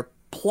of there,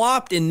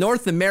 plopped in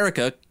North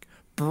America,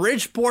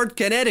 Bridgeport,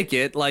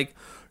 Connecticut,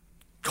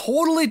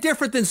 totally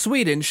different than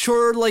Sweden.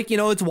 Sure,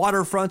 it's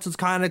waterfront, so it's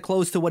kind of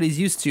close to what he's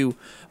used to,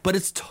 but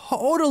it's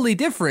totally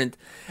different.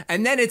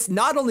 And then it's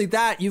not only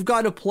that, you've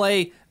got to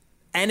play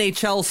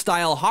NHL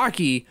style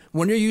hockey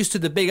when you're used to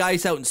the big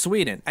ice out in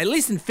Sweden. At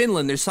least in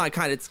Finland, it's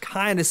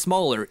kind of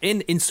smaller.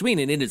 In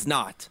Sweden, it is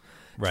not.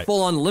 Right. It's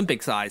full on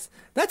Olympic size.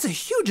 That's a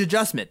huge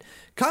adjustment.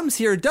 Comes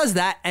here, does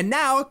that, and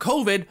now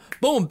COVID,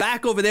 boom,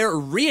 back over there,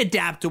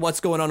 readapt to what's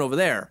going on over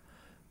there.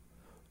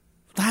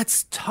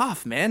 That's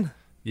tough, man.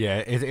 Yeah,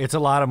 it's a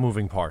lot of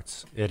moving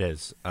parts. It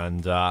is.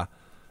 And, I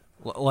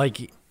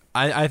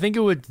think it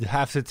would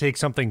have to take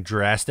something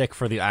drastic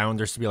for the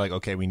Islanders to be like,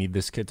 okay, we need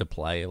this kid to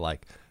play,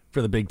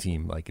 for the big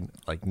team,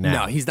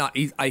 now. No, he's not.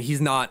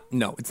 He's not.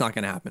 No, it's not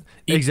going to happen.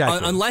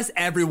 Exactly. Unless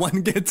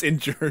everyone gets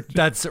injured.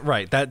 That's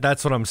right.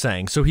 That's what I'm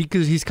saying. So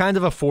he's kind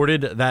of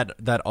afforded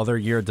that other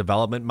year of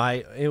development.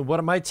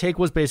 My take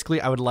was basically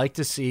I would like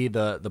to see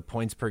the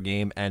points per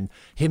game and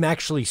him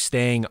actually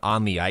staying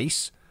on the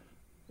ice.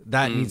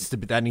 That needs to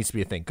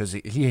be a thing because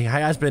he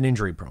has been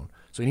injury prone.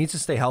 So he needs to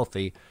stay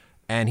healthy,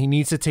 and he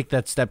needs to take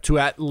that step to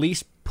at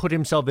least put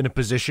himself in a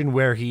position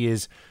where he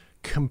is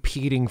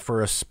competing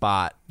for a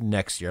spot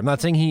next year. I'm not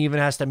saying he even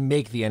has to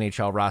make the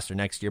NHL roster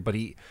next year, but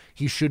he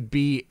should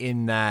be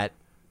in that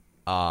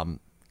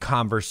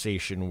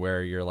conversation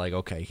where you're like,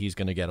 okay, he's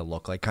going to get a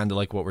look, kind of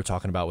like what we're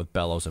talking about with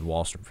Bellows and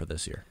Wahlstrom for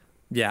this year.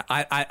 Yeah,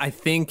 I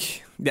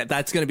think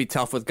that's going to be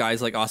tough with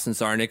guys like Austin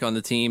Czarnik on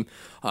the team.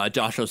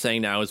 Josh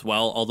Ho-Sang now as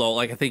well, although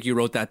I think you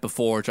wrote that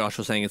before. Josh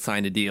Ho-Sang had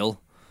signed a deal.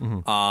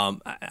 Mm-hmm.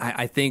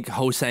 I think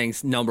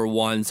Ho-Sang's number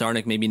one,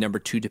 Czarnik maybe number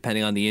two,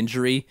 depending on the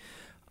injury.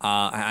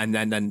 And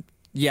then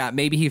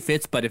maybe he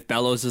fits, but if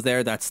Bellows is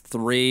there, that's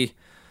three.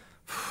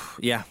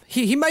 Yeah,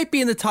 he might be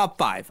in the top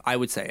five, I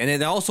would say. And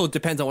it also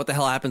depends on what the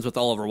hell happens with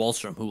Oliver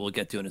Wahlstrom, who we'll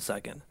get to in a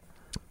second.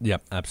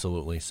 Yep,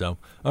 absolutely. So,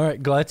 all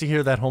right, glad to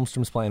hear that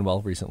Holmstrom's playing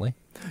well recently.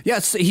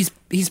 Yes, he's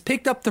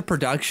picked up the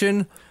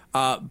production,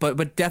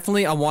 but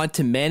definitely I want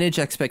to manage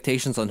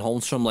expectations on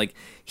Holmstrom.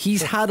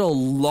 He's had a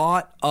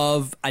lot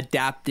of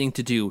adapting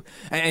to do.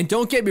 And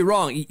don't get me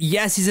wrong,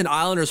 yes, he's an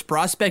Islanders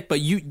prospect, but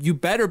you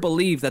better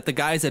believe that the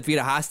guys at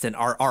Vita Haston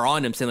are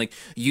on him saying,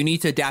 you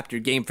need to adapt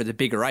your game for the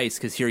bigger ice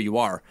because here you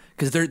are.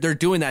 Because they're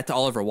doing that to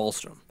Oliver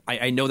Wahlstrom.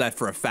 I know that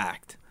for a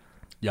fact.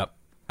 Yep.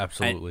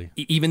 Absolutely.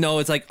 And even though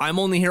it's I'm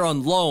only here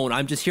on loan,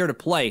 I'm just here to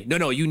play.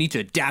 No, you need to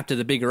adapt to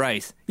the bigger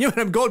ice.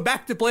 I'm going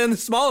back to play on the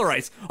smaller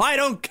ice. I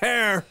don't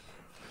care.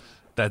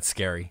 That's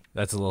scary.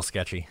 That's a little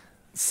sketchy.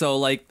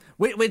 So,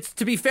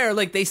 to be fair,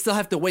 they still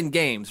have to win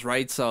games,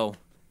 right? So,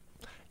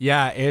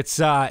 yeah,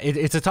 it's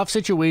a tough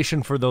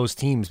situation for those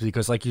teams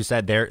because, like you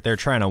said, they're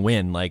trying to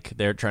win.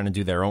 They're trying to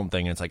do their own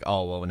thing. And it's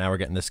oh well, now we're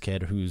getting this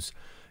kid who's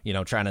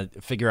trying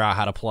to figure out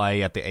how to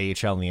play at the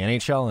AHL and the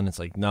NHL, and it's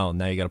no,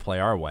 now you got to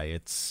play our way.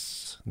 It's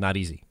not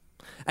easy.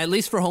 At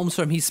least for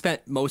Holmstrom, he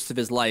spent most of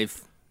his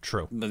life,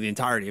 the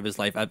entirety of his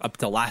life up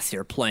to last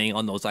year, playing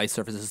on those ice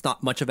surfaces. It's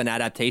not much of an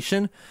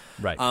adaptation,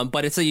 right?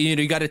 But it's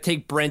you got to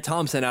take Brent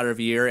Thompson out of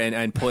your ear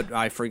and put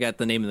I forget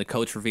the name of the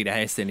coach for Vita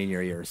Haston in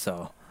your ear.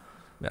 So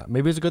yeah,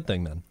 maybe it's a good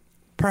thing then.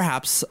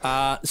 Perhaps.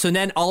 So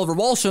then Oliver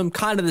Wahlstrom,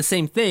 kind of the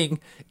same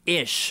thing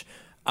ish.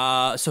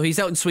 So he's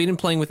out in Sweden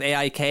playing with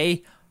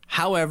AIK.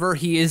 However,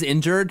 he is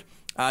injured.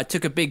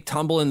 Took a big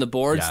tumble in the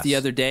boards the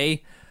other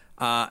day.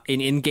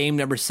 in game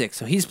number 6.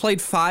 So he's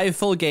played 5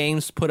 full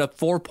games, put up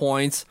 4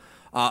 points,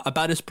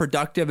 about as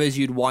productive as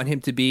you'd want him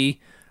to be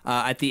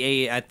at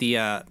the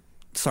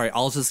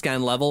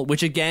Allsvenskan level,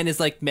 which again is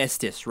like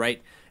Mestis,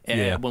 right?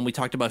 Yeah. When we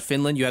talked about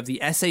Finland, you have the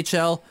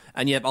SHL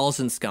and you have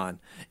Allsvenskan.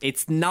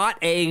 It's not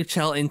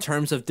AHL in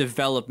terms of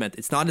development.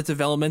 It's not a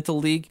developmental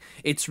league.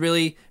 It's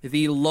really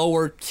the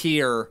lower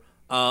tier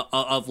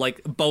of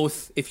like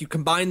both. If you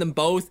combine them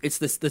both, it's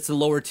the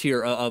lower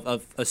tier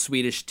of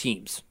Swedish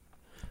teams.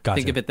 Gotcha.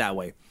 Think of it that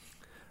way.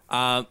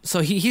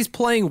 So he's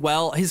playing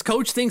well. His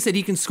coach thinks that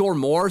he can score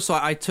more. So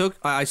I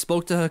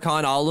spoke to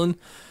Hakan Alun,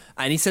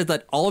 and he said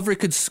that Oliver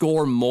could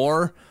score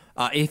more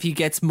if he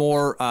gets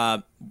more.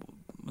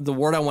 The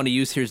word I want to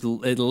use here is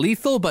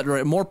lethal,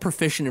 but more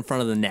proficient in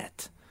front of the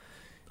net.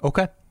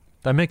 Okay,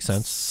 that makes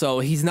sense. So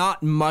he's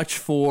not much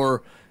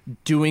for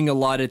doing a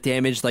lot of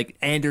damage like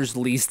Anders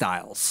Lee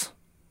styles.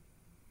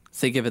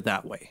 Think of it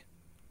that way.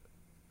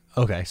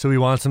 Okay, so he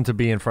wants him to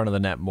be in front of the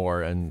net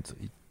more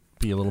and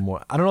be a little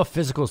more, I don't know if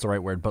physical is the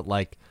right word, but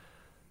like,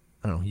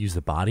 I don't know, use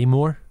the body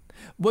more?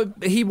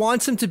 But he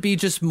wants him to be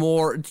just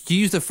more, to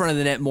use the front of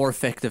the net more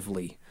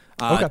effectively,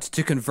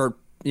 to convert,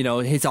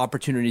 his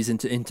opportunities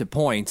into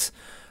points,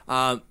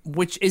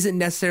 which isn't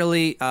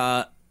necessarily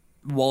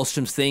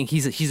Wallstrom's thing.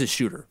 He's a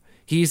shooter.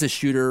 He's a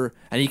shooter,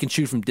 and he can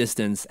shoot from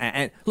distance.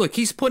 And look,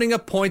 he's putting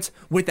up points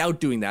without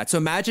doing that. So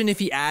imagine if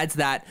he adds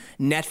that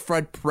net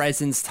front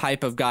presence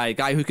type of guy, a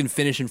guy who can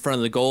finish in front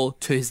of the goal,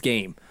 to his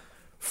game.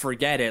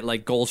 Forget it,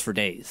 like goals for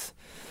days.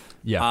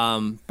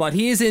 Yeah. But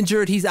he is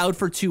injured. He's out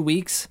for 2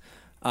 weeks.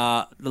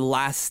 So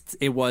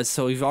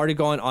he's already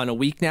gone on a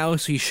week now,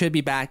 so he should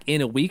be back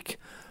in a week.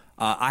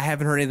 I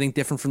haven't heard anything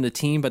different from the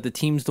team, but the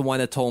team's the one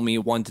that told me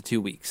 1 to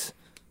 2 weeks.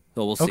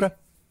 So we'll see. Okay.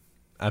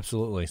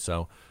 Absolutely.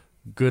 So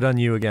good on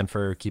you again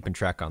for keeping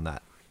track on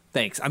that.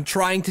 Thanks. I'm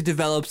trying to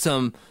develop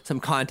some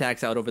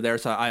contacts out over there.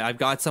 So I've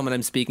got someone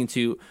I'm speaking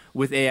to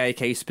with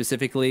AIK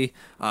specifically.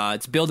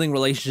 It's building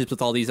relationships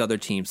with all these other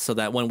teams so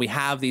that when we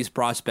have these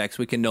prospects,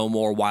 we can know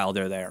more while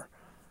they're there.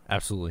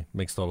 Absolutely.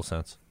 Makes total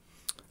sense.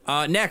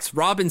 Next,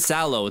 Robin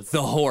Salo,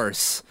 the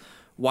horse.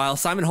 While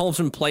Simon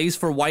Holmstrom plays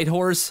for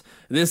Whitehorse,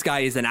 this guy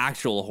is an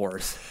actual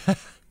horse.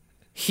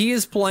 He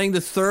is playing the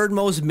 3rd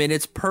most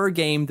minutes per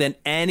game than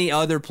any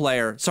other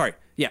player.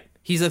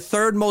 He's the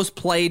 3rd most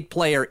played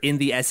player in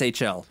the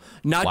SHL.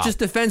 Not just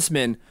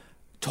defensemen,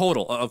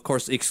 total, of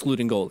course,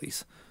 excluding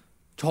goalies.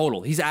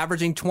 Total. He's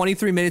averaging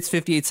 23 minutes,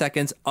 58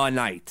 seconds a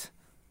night.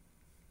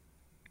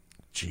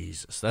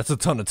 Jesus, that's a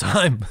ton of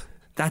time.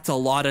 That's a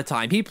lot of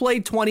time. He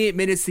played 28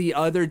 minutes the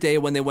other day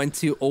when they went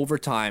to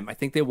overtime. I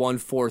think they won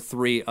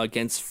 4-3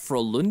 against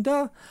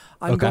Frölunda,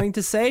 I'm going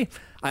to say.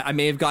 I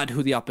may have gotten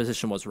who the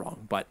opposition was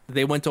wrong, but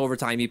they went to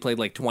overtime. He played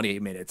like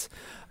 28 minutes.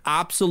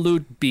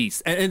 Absolute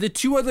beast. And the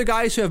 2 other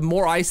guys who have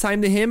more ice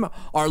time than him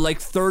are like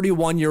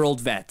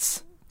 31-year-old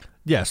vets.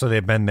 Yeah, so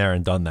they've been there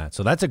and done that.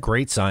 So that's a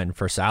great sign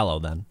for Salo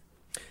then.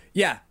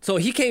 Yeah, so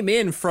he came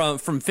in from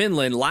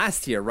Finland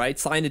last year, right?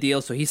 Signed a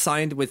deal, so he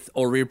signed with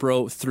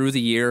Örebro through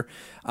the year.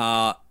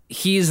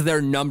 He's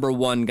their number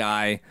 1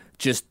 guy,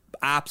 just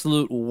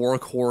absolute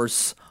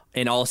workhorse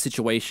in all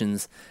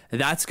situations.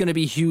 That's going to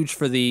be huge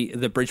for the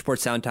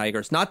Bridgeport Sound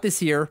Tigers. Not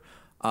this year,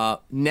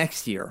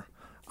 next year.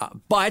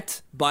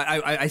 But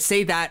I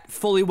say that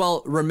fully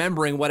well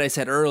remembering what I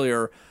said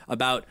earlier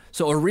about,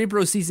 so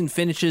Örebro season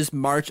finishes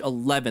March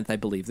 11th, I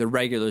believe, the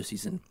regular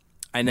season.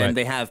 And then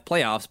they have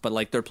playoffs, but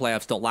like their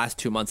playoffs don't last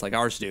 2 months like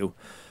ours do.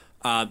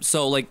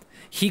 So like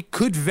he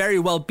could very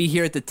well be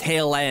here at the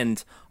tail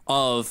end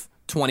of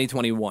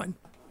 2021.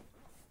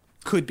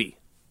 Could be.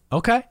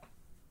 Okay.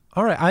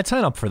 All right. I'd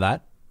sign up for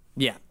that.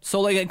 Yeah.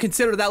 So like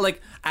consider that like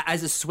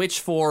as a switch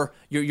for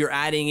you're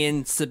adding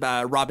in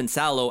Robin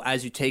Salo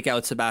as you take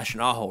out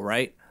Sebastian Aho,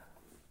 right?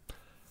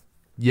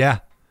 Yeah.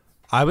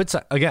 I would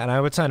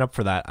sign up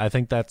for that. I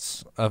think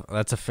that's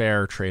a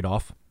fair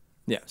trade-off.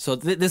 Yeah, so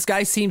this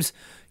guy seems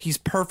he's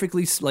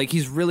perfectly like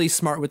he's really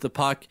smart with the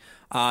puck,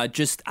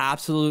 just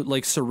absolute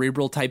like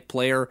cerebral type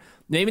player.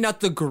 Maybe not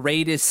the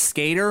greatest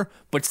skater,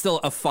 but still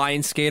a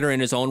fine skater in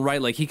his own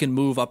right. Like he can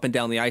move up and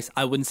down the ice.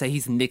 I wouldn't say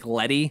he's Nick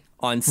Leddy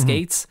on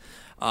skates.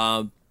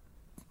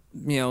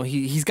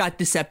 He's got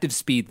deceptive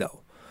speed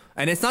though,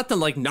 and it's not to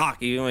like knock.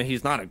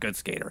 He's not a good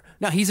skater.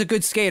 No, he's a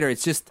good skater.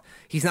 It's just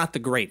he's not the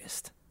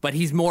greatest, but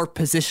he's more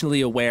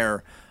positionally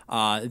aware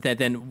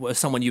than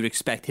someone you'd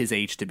expect his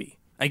age to be.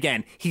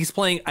 Again, he's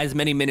playing as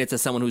many minutes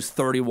as someone who's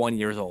 31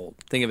 years old.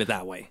 Think of it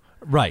that way.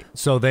 Right.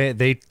 So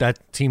that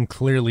team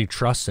clearly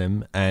trusts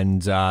him,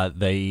 and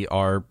they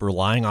are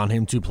relying on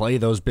him to play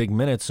those big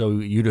minutes. So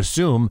you'd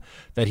assume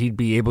that he'd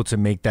be able to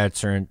make that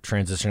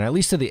transition, at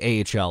least to the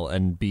AHL,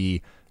 and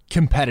be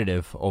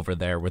competitive over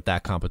there with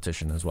that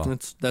competition as well.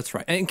 That's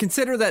right. And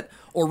consider that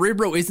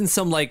Örebro isn't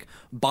some like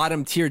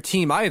bottom tier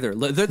team either.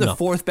 They're the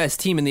 4th best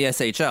team in the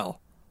SHL.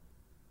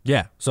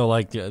 Yeah. So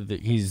like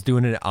he's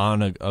doing it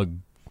on a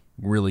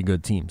really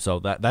good team. So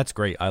that's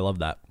great. I love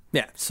that.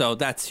 Yeah, so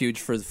that's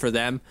huge for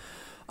them.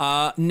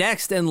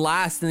 Next and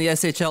last in the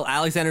SHL,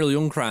 Alexander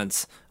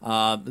Ljungcrantz,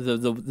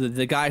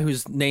 the guy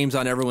whose name's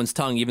on everyone's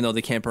tongue, even though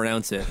they can't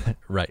pronounce it.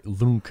 Right,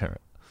 Ljungcrantz.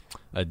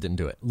 I didn't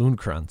do it.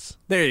 Ljungcrantz.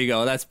 There you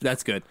go.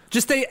 That's good.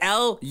 Just say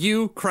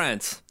L-U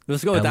Krantz.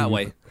 Let's go with that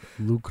way.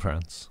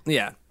 Ljungcrantz.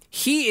 Yeah.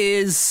 He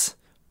is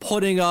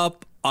putting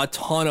up a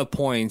ton of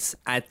points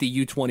at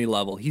the U20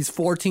 level. He's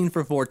 14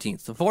 for 14.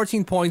 So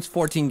 14 points,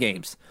 14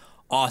 games.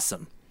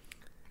 Awesome.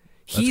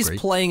 He's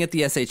playing at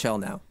the SHL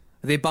now.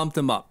 They bumped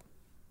him up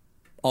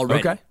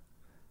already.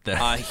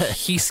 Okay.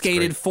 He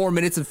skated 4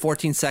 minutes and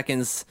 14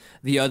 seconds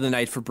the other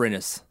night for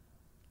Brynäs.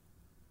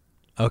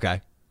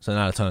 Okay. So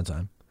not a ton of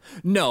time.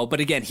 No, but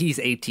again, he's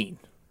 18.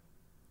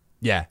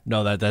 Yeah.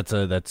 No, that's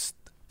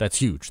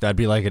huge. That'd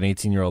be like an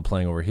 18-year-old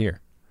playing over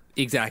here.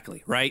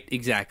 Exactly, right?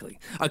 Exactly.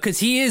 Because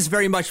he is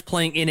very much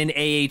playing in an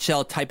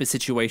AHL type of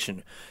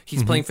situation.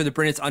 He's playing for the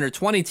Brynäs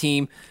under-20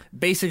 team,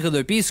 basically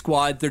their B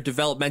squad, their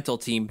developmental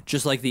team,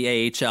 just like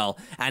the AHL,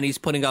 and he's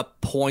putting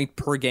up point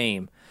per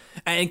game.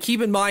 And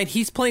keep in mind,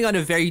 he's playing on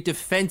a very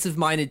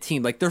defensive-minded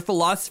team. Like, their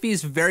philosophy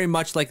is very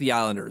much like the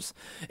Islanders.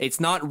 It's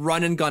not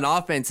run-and-gun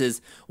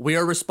offenses. We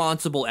are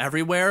responsible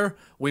everywhere.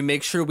 We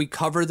make sure we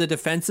cover the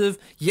defensive.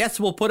 Yes,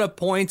 we'll put up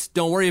points.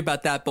 Don't worry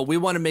about that. But we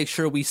want to make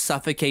sure we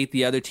suffocate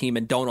the other team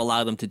and don't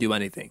allow them to do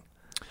anything.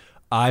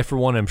 I, for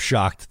one, am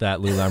shocked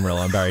that Lou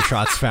Lamoriello and Barry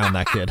Trotz found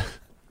that kid.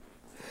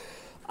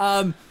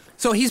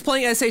 So he's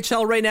playing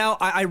SHL right now.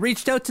 I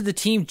reached out to the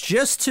team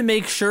just to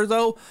make sure,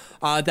 though,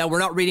 that we're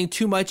not reading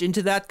too much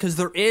into that, because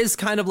there is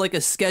kind of like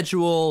a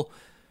schedule.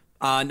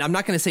 I'm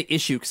not going to say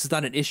issue because it's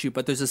not an issue,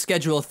 but there's a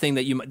schedule thing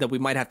that we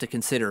might have to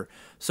consider.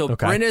 So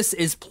okay. Brynäs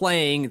is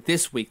playing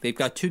this week. They've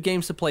got 2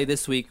 games to play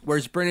this week,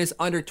 whereas Brynäs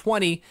under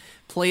 20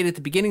 played at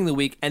the beginning of the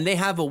week, and they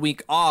have a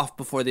week off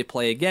before they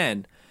play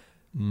again.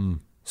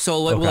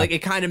 So like it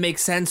kind of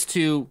makes sense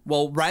to,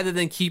 well, rather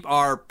than keep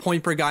our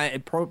point per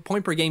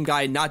game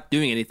guy not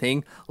doing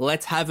anything,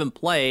 let's have him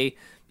play,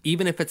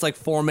 even if it's like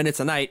 4 minutes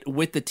a night,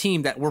 with the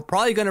team that we're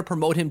probably going to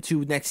promote him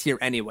to next year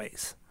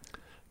anyways.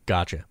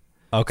 Gotcha.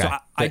 Okay. So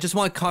I just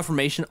want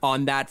confirmation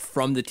on that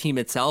from the team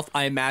itself.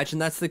 I imagine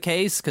that's the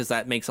case because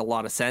that makes a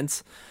lot of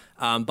sense.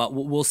 But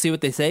we'll see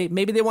what they say.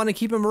 Maybe they want to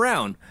keep him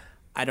around.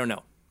 I don't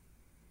know.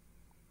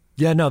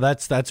 Yeah, no,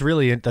 that's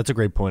a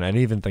great point. I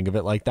didn't even think of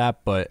it like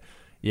that, but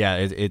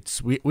yeah,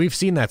 we've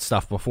seen that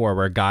stuff before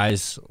where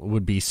guys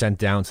would be sent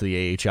down to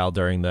the AHL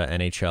during the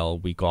NHL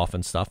week off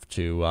and stuff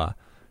to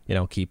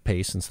keep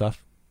pace and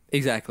stuff.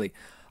 Exactly.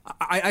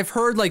 I've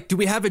heard, like, do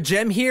we have a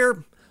gem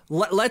here?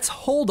 Let's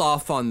hold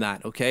off on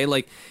that, okay?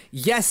 Like,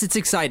 yes, it's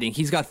exciting.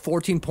 He's got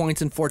 14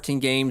 points in 14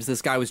 games.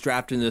 This guy was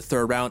drafted in the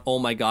 3rd round. Oh,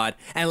 my God.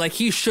 And, like,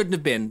 he shouldn't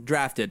have been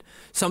drafted.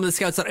 Some of the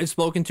scouts that I've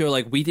spoken to are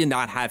like, we did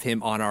not have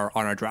him on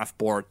our draft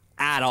board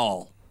at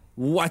all,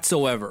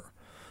 whatsoever.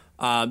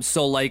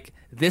 So, like,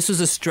 this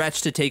was a stretch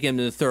to take him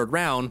to the 3rd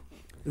round.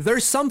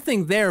 There's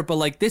something there, but,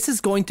 like, this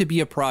is going to be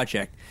a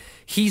project.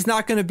 He's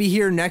not going to be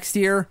here next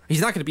year.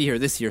 He's not going to be here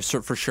this year,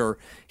 for sure.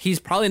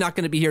 He's probably not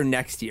going to be here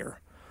next year.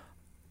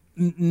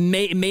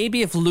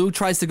 Maybe if Lou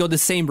tries to go the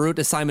same route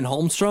as Simon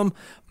Holmstrom,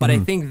 but I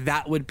think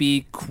that would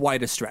be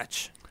quite a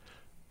stretch.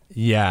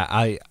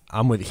 Yeah,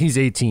 I'm with. He's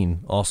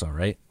 18 also,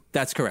 right?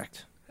 That's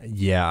correct.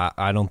 Yeah,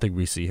 I don't think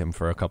we see him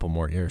for a couple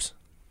more years.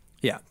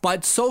 Yeah,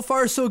 but so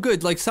far so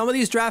good. Like, some of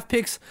these draft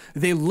picks,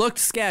 they looked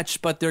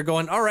sketch, but they're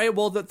going, all right,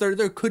 well,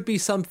 there could be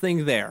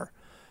something there.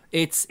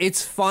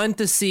 It's fun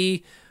to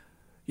see,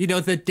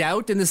 the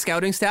doubt in the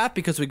scouting staff,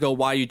 because we go,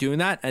 why are you doing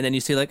that? And then you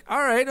see, like,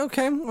 all right,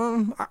 okay,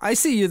 I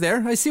see you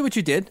there. I see what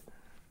you did.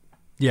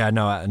 Yeah,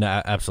 no,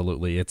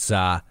 absolutely. It's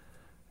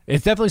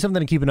definitely something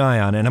to keep an eye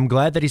on, and I'm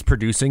glad that he's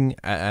producing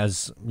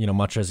as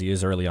much as he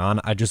is early on.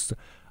 I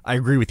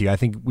agree with you. I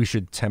think we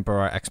should temper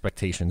our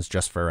expectations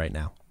just for right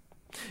now.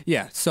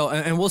 Yeah, so,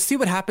 and we'll see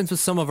what happens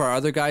with some of our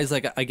other guys.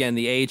 Like, again,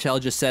 the AHL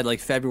just said, like,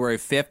 February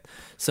 5th.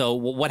 So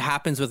what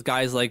happens with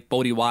guys like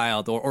Bodie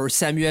Wild or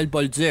Samuel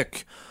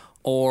Bolduc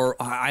or,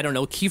 I don't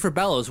know, Kiefer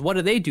Bellows? What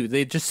do?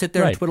 They just sit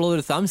there and twiddle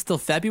their thumbs till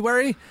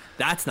February?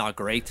 That's not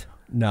great.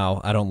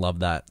 No, I don't love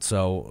that.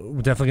 So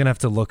we're definitely going to have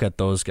to look at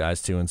those guys,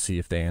 too, and see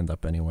if they end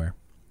up anywhere.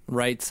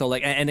 Right. So,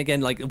 like, and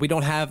again, like, we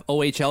don't have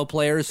OHL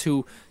players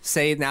who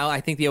say now,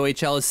 I think the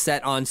OHL is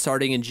set on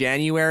starting in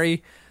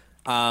January.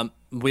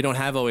 We don't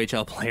have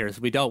OHL players.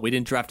 We don't. We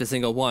didn't draft a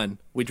single one.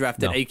 We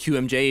drafted a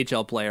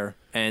QMJHL player,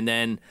 and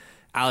then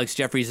Alex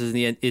Jeffries is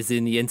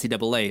in the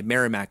NCAA.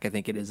 Merrimack, I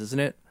think it is, isn't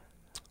it?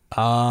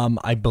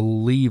 I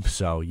believe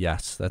so.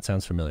 Yes, that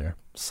sounds familiar.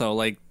 So,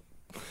 like,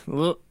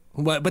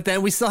 but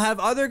then we still have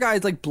other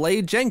guys like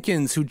Blade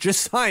Jenkins who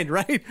just signed,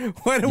 right?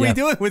 What are we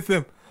doing with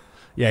them?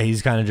 Yeah,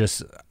 he's kind of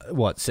just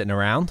sitting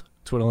around,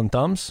 twiddling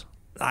thumbs.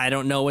 I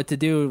don't know what to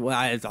do.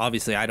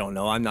 Obviously, I don't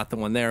know. I'm not the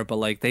one there, but,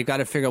 like, they've got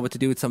to figure out what to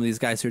do with some of these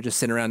guys who are just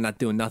sitting around not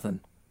doing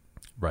nothing.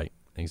 Right,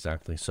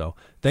 exactly. So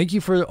thank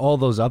you for all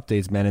those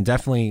updates, man. And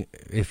definitely,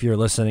 if you're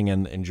listening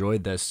and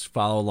enjoyed this,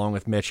 follow along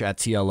with Mitch at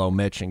TLO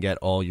Mitch and get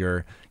all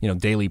your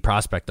daily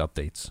prospect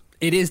updates.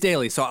 It is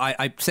daily. So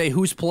I say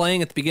who's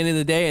playing at the beginning of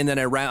the day, and then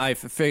I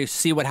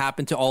see what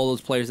happened to all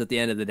those players at the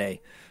end of the day.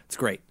 It's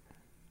great.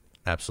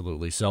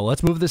 Absolutely. So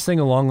let's move this thing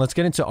along. Let's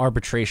get into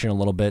arbitration a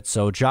little bit.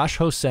 So Josh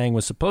Ho-Sang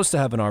was supposed to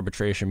have an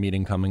arbitration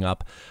meeting coming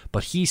up,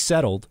 but he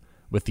settled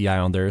with the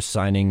Islanders,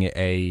 signing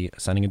a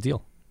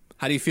deal.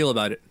 How do you feel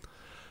about it?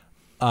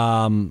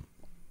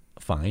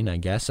 Fine, I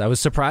guess. I was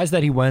surprised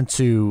that he went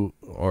to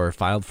or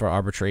filed for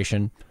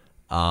arbitration.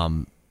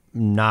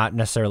 Not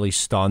necessarily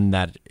stunned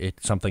that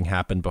something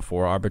happened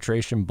before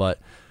arbitration, but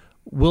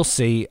we'll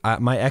see.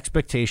 My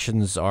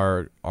expectations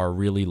are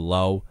really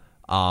low.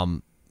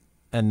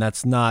 And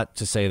that's not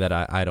to say that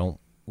I don't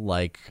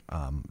like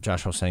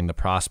Josh Ho-Sang, the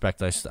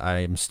prospect.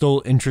 I'm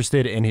still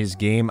interested in his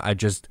game. I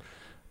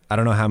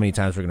don't know how many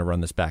times we're going to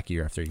run this back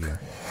year after year.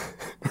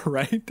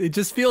 Right? It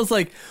just feels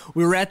like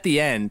we were at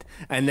the end,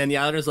 and then the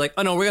Islanders like,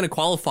 oh no, we're going to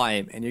qualify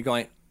him. And you're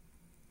going,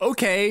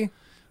 okay,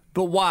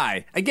 but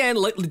why? Again,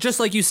 just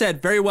like you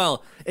said very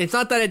well, it's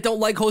not that I don't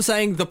like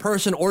Ho-Sang, the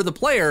person or the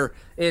player.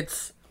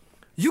 It's,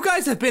 you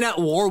guys have been at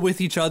war with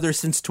each other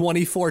since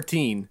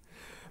 2014.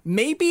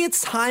 Maybe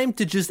it's time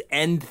to just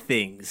end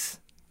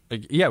things.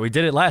 Yeah, we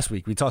did it last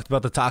week. We talked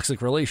about the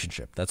toxic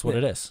relationship. That's what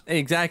it is.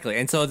 Exactly.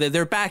 And so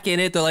they're back in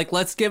it. They're like,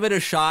 let's give it a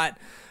shot.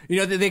 You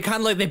know, they kind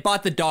of like, they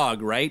bought the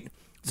dog, right?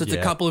 So it's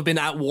a couple who've been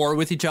at war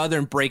with each other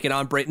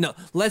and No,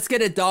 let's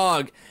get a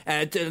dog.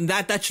 And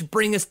that should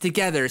bring us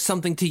together,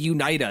 something to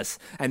unite us.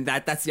 And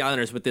that's the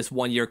Islanders with this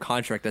 1 year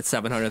contract at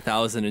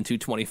 $700,000 and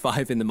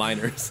 $225 in the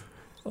minors.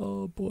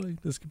 Oh boy,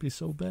 this could be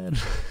so bad.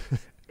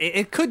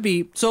 It could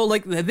be. So,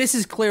 like, this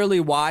is clearly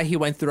why he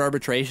went through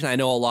arbitration. I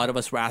know a lot of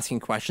us were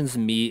asking questions,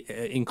 me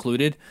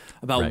included,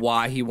 about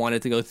why he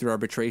wanted to go through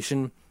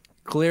arbitration.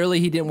 Clearly,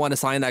 he didn't want to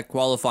sign that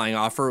qualifying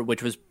offer,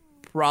 which was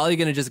probably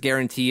going to just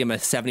guarantee him a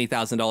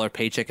 $70,000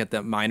 paycheck at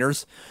the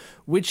minors,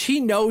 which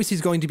he knows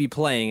he's going to be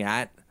playing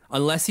at,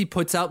 unless he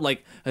puts out,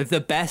 like, the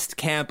best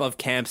camp of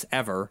camps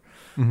ever.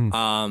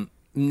 Mm-hmm.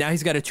 Now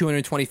he's got a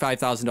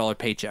 $225,000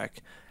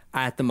 paycheck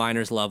at the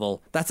minors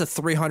level. That's a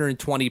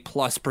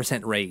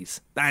 320+%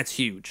 raise. That's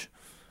huge.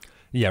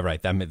 Yeah,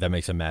 right. That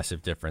makes a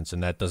massive difference,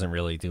 and that doesn't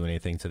really do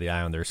anything to the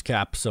Islanders'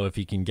 cap. So if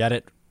he can get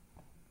it,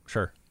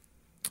 sure.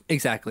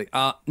 Exactly.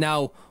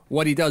 Now,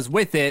 what he does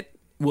with it,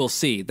 we'll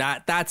see.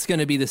 That's going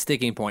to be the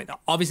sticking point.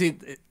 Obviously,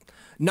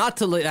 not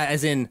to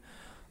as in,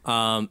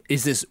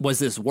 was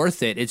this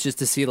worth it? It's just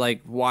to see,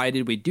 like, why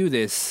did we do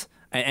this,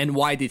 and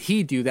why did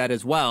he do that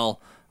as well?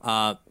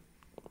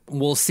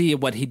 We'll see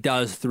what he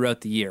does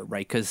throughout the year,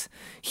 right? Because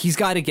he's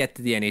got to get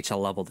to the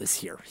NHL level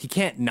this year. He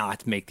can't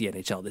not make the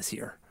NHL this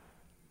year.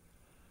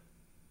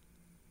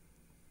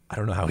 I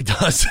don't know how he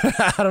does.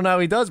 I don't know how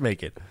he does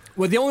make it.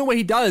 Well, the only way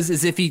he does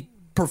is if he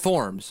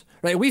performs,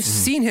 right? We've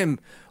seen him,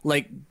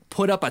 like,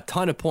 put up a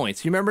ton of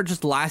points. You remember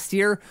just last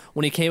year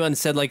when he came out and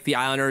said, like, the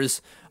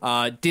Islanders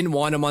didn't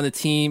want him on the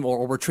team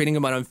or were treating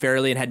him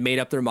unfairly and had made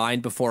up their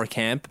mind before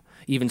camp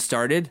even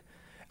started,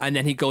 and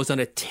then he goes on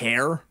a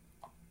tear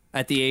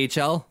at the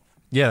AHL.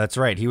 Yeah, that's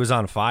right. He was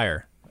on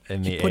fire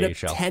in the AHL. He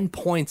put up 10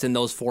 points in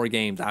those 4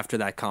 games after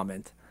that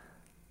comment.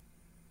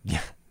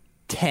 Yeah.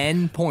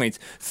 10 points.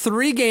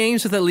 3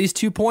 games with at least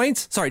 2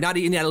 points. Sorry, not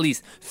even at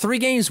least. 3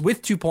 games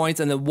with 2 points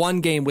and then 1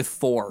 game with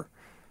 4.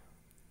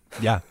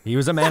 Yeah, he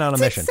was a man on a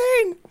mission.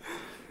 Insane.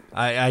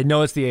 I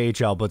know it's the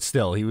AHL, but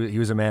still, he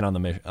was a man on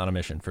a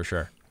mission for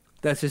sure.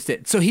 That's just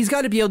it. So he's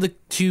got to be able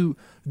to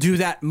do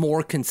that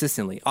more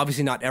consistently.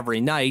 Obviously not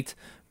every night,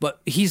 but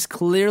he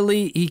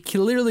clearly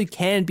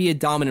can be a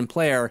dominant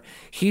player.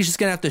 He's just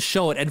going to have to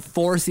show it and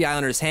force the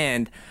Islanders'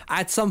 hand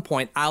at some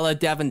point, a la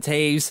Devon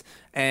Toews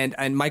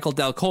and Michael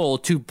Del Cole,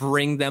 to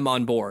bring them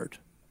on board.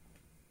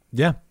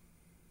 Yeah.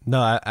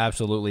 No,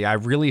 absolutely. I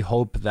really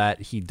hope that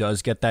he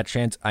does get that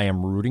chance. I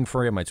am rooting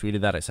for him. I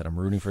tweeted that. I said I'm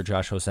rooting for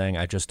Josh Ho-Sang.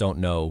 I just don't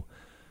know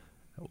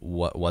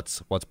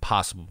what's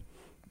possible.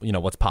 You know,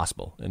 what's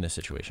possible in this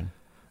situation.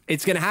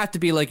 It's going to have to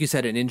be, like you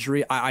said, an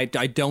injury. I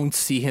don't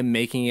see him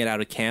making it out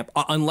of camp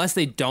unless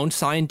they don't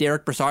sign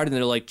Derek Brassard and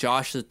they're like,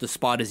 Josh, the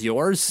spot is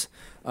yours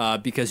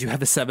because you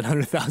have a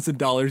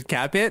 $700,000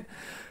 cap hit.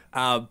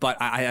 But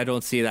I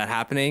don't see that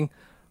happening.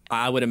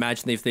 I would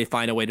imagine if they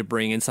find a way to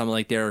bring in someone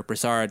like Derek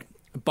Brassard.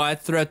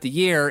 But throughout the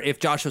year, if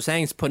Josh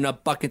Ho-Sang's putting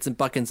up buckets and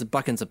buckets and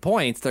buckets of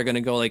points, they're going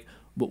to go like,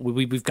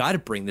 we've got to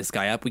bring this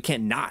guy up. We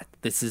can't not.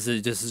 This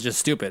is just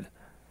stupid.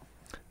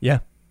 Yeah.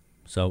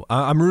 So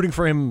I'm rooting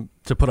for him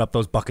to put up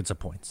those buckets of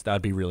points. That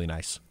would be really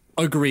nice.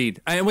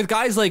 Agreed. And with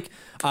guys like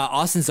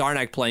Austin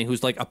Czarnik playing,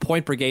 who's like a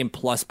point per game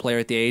plus player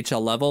at the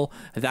AHL level,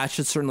 that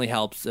should certainly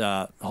help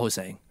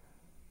Ho-Sang.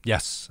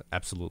 Yes,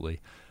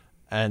 absolutely.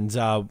 And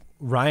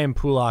Ryan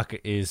Pulock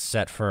is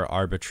set for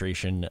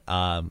arbitration,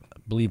 I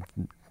believe,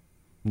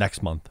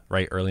 next month,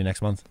 right? Early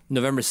next month?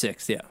 November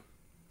 6th, yeah.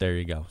 There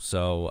you go.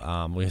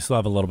 So we still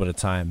have a little bit of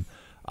time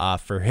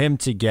for him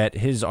to get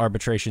his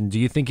arbitration. Do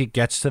you think it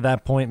gets to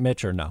that point,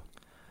 Mitch, or no?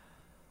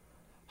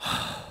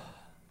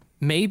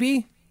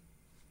 Maybe.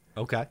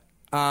 Okay.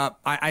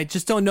 I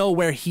just don't know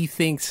what he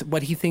thinks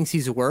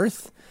he's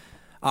worth.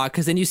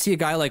 Because then you see a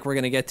guy like we're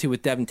going to get to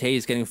with Devon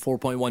Toews getting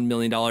 $4.1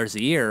 million a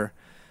year,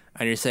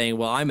 and you're saying,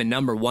 well, I'm a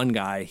number 1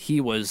 guy. He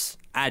was,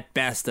 at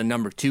best, a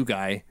number 2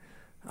 guy.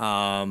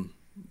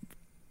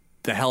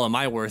 the hell am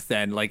I worth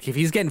then? Like, if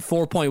he's getting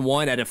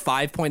 4.1 at a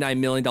 $5.9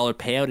 million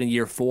payout in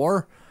year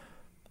 4,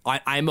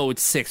 I'm owed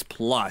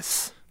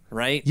 6+,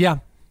 right? Yeah.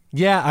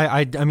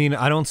 Yeah, I mean,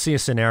 I don't see a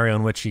scenario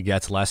in which he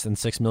gets less than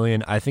 $6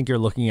 million. I think you're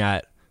looking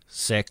at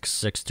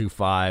 6.25,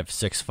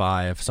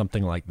 6.5,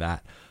 something like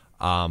that.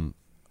 Our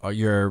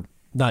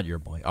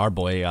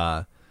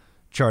boy,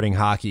 Charting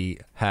Hockey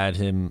had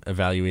him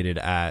evaluated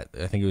at,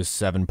 I think it was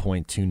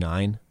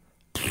 7.29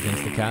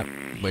 against the cap,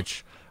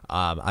 which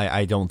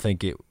I don't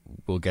think it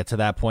will get to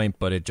that point,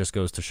 but it just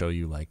goes to show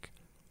you like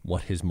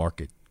what his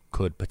market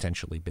could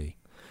potentially be.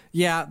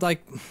 Yeah,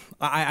 like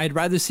I'd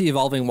rather see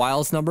Evolving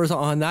Wilds numbers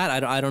on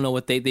that. I don't know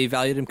what they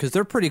valued him, because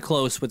they're pretty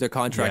close with their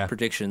contract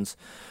predictions.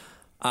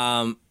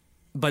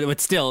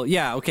 But still,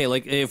 yeah, okay.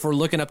 Like, if we're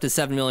looking up to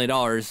 $7 million,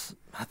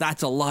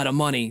 that's a lot of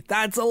money.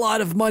 That's a lot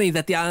of money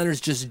that the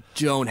Islanders just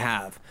don't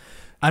have.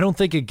 I don't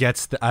think it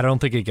gets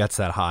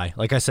that high.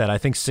 Like I said, I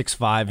think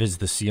 6.5 is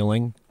the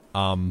ceiling.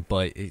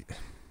 But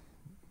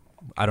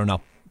I don't know.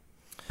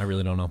 I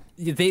really don't know.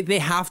 They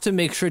have to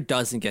make sure it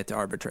doesn't get to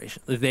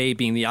arbitration. They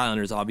being the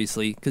Islanders,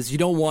 obviously, because you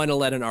don't want to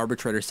let an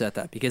arbitrator set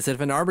that. Because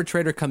if an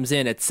arbitrator comes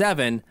in at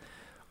 7,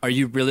 are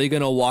you really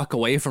going to walk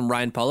away from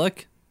Ryan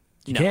Pulock?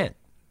 You can't.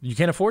 You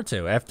can't afford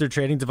to. After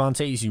trading Devon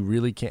Toews, you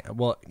really can't.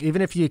 Well,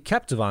 even if you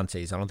kept Devon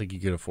Toews, I don't think you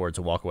could afford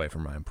to walk away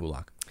from Ryan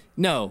Pulock.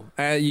 No,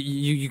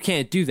 you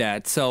can't do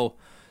that. So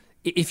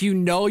if you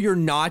know you're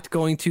not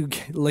going to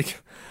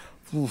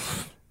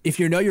if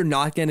you know you're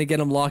not going to get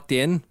him locked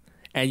in,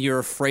 and you're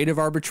afraid of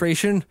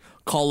arbitration,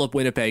 call up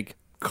Winnipeg.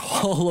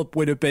 Call up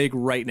Winnipeg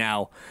right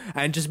now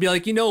and just be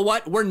like, you know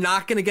what? We're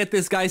not going to get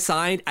this guy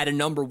signed at a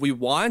number we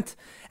want.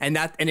 And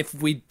if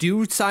we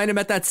do sign him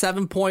at that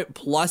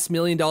 $7+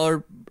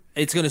 million,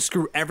 it's going to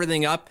screw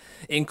everything up,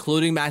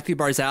 including Matthew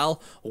Barzal.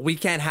 We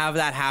can't have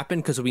that happen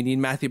because we need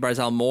Matthew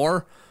Barzal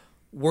more.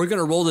 We're going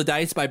to roll the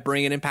dice by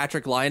bringing in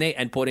Patrick Laine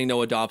and putting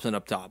Noah Dobson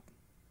up top.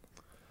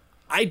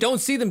 I don't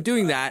see them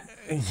doing that.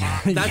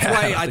 That's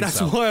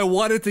why I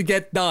wanted to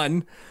get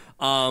done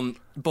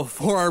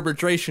before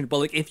arbitration. But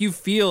like, if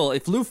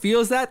Lou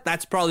feels that,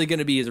 that's probably going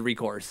to be his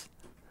recourse.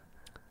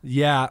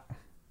 Yeah,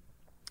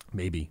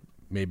 maybe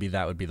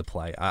that would be the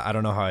play. I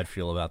don't know how I'd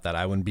feel about that.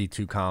 I wouldn't be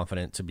too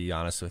confident, to be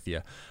honest with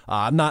you.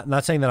 I'm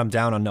not saying that I'm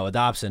down on Noah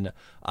Dobson.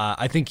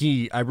 I think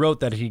I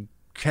wrote that he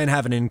can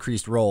have an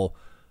increased role,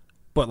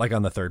 but like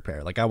on the third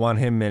pair. Like, I want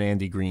him and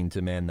Andy Green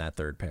to man that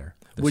third pair.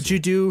 Would you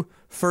do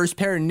first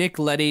pair Nick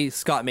Leddy,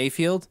 Scott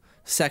Mayfield,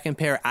 second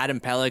pair Adam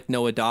Pelech,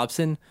 Noah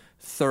Dobson,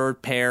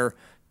 third pair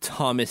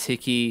Thomas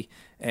Hickey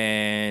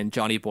and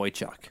Johnny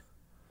Boychuk?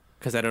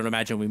 Because I don't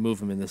imagine we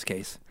move him in this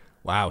case.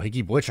 Wow,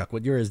 Hickey Boychuk,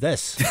 what year is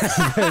this? So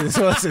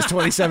this is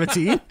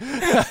 2017?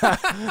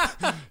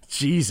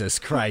 Jesus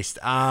Christ.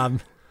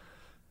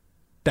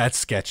 That's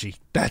sketchy.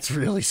 That's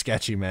really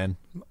sketchy, man.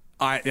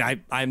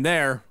 I'm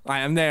there. I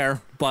am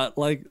there. But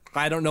like,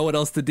 I don't know what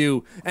else to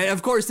do. And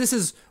of course, this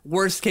is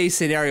worst case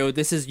scenario.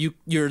 This is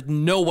you're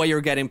no way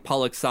you're getting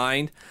Pulock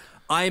signed.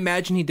 I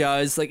imagine he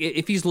does. Like,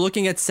 if he's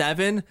looking at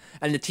 7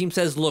 and the team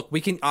says, look, we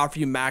can offer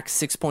you max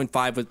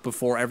 6.5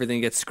 before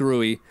everything gets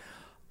screwy,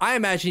 I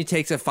imagine he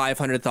takes a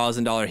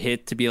 $500,000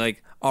 hit to be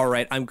like, all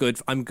right, I'm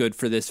good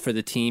for this, for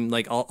the team.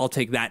 Like, I'll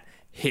take that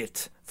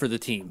hit for the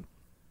team.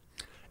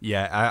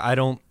 Yeah,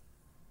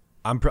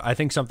 I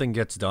think something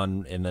gets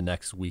done in the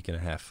next week and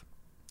a half.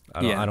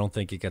 I don't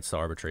think it gets to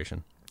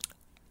arbitration.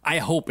 I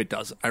hope it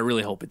doesn't. I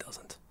really hope it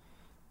doesn't.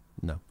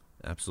 No,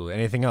 absolutely.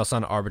 Anything else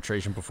on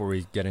arbitration before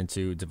we get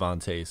into Devon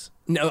Toews?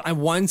 No,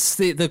 once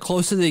the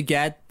closer they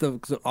get,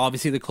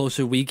 obviously the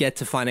closer we get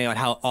to finding out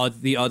how all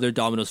the other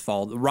dominoes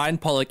fall. Ryan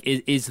Pulock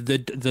is the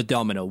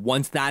domino.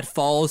 Once that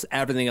falls,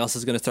 everything else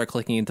is going to start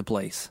clicking into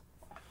place.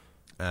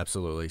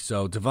 Absolutely.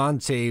 So Devon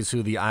Toews,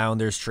 who the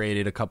Islanders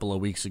traded a couple of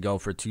weeks ago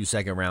for 2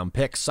 second-round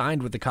picks,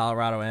 signed with the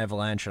Colorado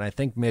Avalanche. And I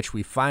think, Mitch,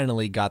 we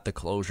finally got the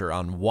closure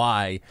on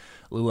why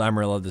Lou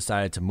Lamoriello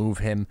decided to move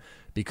him,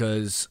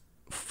 because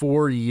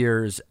 4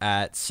 years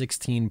at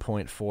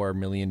 $16.4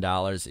 million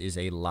is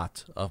a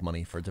lot of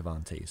money for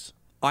Devon Toews.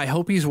 I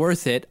hope he's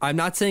worth it. I'm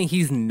not saying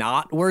he's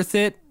not worth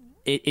it.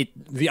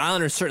 The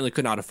Islanders certainly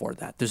could not afford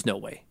that. There's no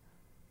way.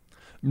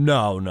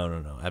 No,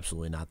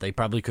 absolutely not. They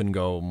probably couldn't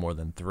go more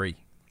than 3.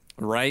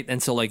 Right?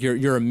 And so, like, you're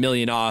 $1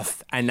 million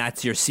off, and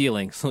that's your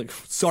ceiling. So, like,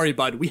 sorry,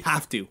 bud, we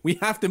have to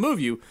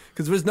move you,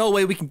 because there's no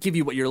way we can give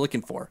you what you're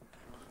looking for.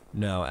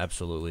 No,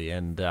 absolutely,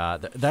 and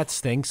that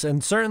stinks.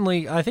 And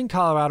certainly, I think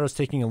Colorado's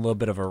taking a little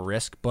bit of a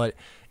risk, but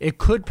it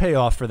could pay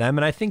off for them.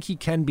 And I think he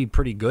can be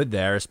pretty good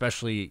there,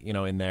 especially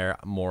in their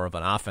more of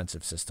an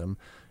offensive system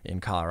in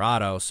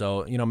Colorado.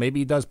 So maybe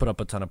he does put up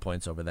a ton of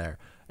points over there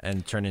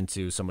and turn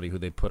into somebody who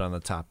they put on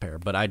the top pair.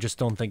 But I just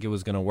don't think it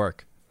was going to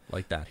work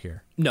like that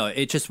here. No,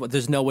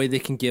 there's no way they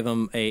can give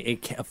him a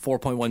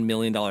 $4.1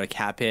 million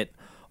cap hit,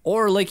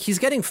 or like he's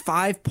getting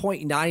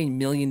 $5.9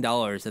 million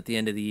at the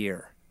end of the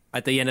year,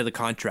 at the end of the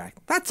contract.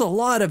 That's a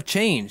lot of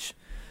change.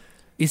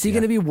 Is he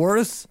going to be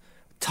worth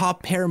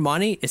top pair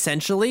money,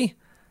 essentially?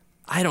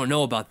 I don't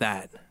know about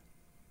that.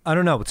 I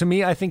don't know. To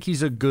me, I think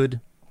he's a good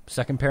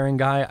second pairing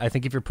guy. I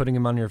think if you're putting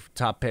him on your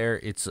top pair,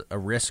 it's a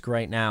risk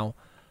right now.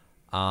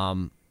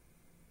 I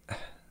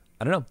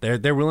don't know.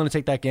 They're willing to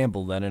take that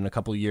gamble that in a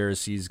couple of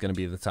years he's going to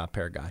be the top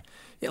pair guy.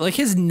 Yeah, like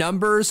his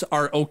numbers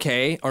are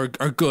okay, are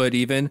good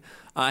even.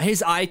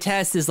 His eye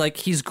test is like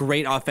he's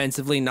great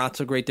offensively, not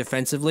so great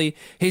defensively.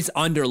 His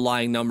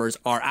underlying numbers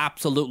are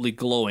absolutely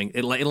glowing.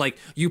 Like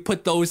you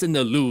put those in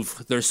the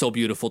Louvre, they're so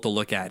beautiful to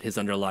look at. His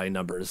underlying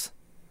numbers.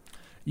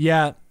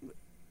 Yeah,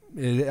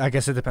 I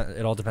guess it depends.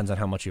 It all depends on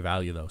how much you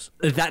value those.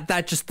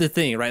 That's just the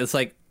thing, right? It's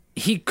like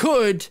he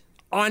could,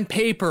 on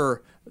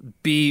paper,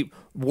 be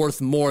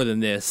worth more than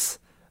this,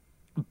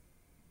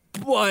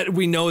 but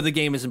we know the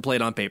game isn't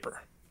played on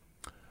paper.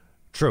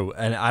 True,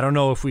 and I don't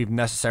know if we've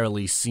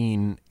necessarily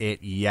seen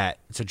it yet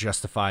to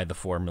justify the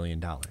 $4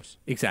 million.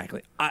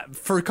 Exactly.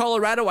 For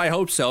Colorado, I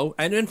hope so,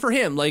 and for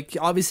him, like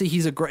obviously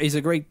he's a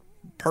great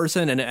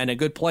person and a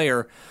good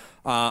player.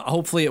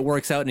 Hopefully it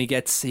works out and he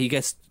gets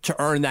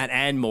to earn that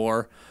and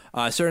more.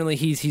 Certainly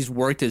he's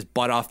worked his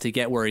butt off to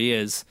get where he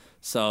is.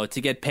 So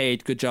to get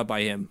paid, good job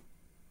by him.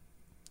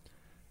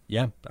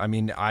 Yeah, I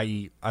mean,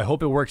 I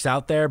hope it works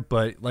out there,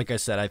 but like I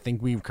said, I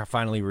think we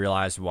finally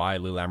realized why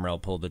Lou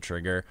Lamoriello pulled the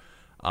trigger,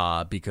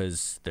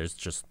 because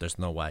there's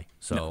no way.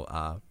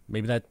 So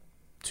maybe that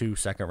 2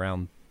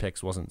 second-round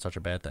picks wasn't such a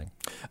bad thing.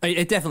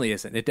 It definitely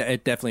isn't.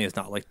 It definitely is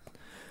not. Like,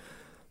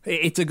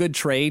 it's a good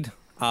trade.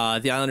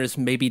 The Islanders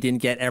maybe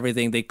didn't get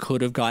everything they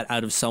could have got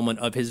out of someone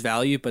of his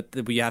value, but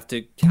we have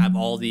to have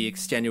all the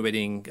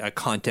extenuating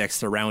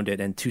context around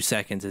it, and 2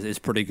 seconds is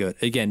pretty good.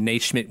 Again,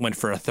 Nate Schmidt went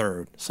for a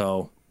third,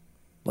 so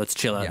let's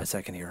chill out a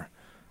second here.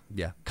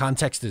 Yeah,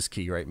 context is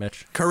key, right,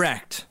 Mitch?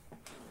 Correct.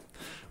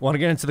 Want to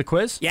get into the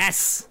quiz?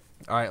 Yes.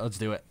 All right, let's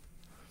do it.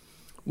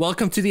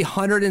 Welcome to the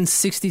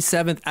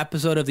 167th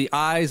episode of the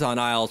Eyes on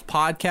Isles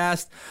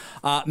podcast.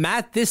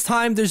 Matt, this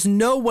time there's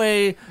no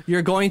way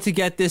you're going to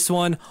get this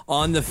one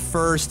on the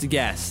first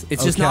guess.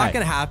 It's just not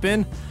going to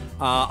happen.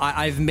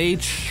 I've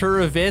made sure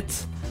of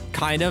it,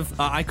 kind of.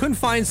 I couldn't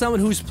find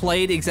someone who's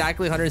played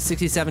exactly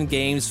 167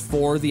 games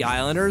for the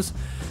Islanders,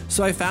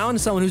 so I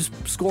found someone who's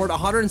scored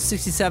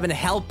 167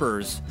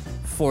 helpers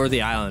for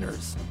the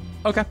Islanders.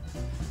 Okay.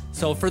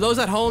 So for those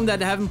at home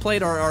that haven't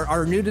played or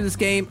are new to this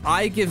game,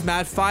 I give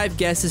Matt 5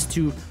 guesses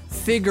to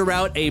figure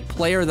out a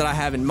player that I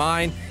have in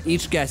mind.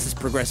 Each guess is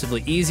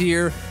progressively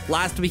easier.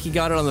 Last week he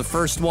got it on the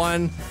first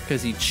one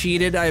because he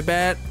cheated, I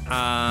bet.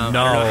 I don't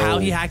know how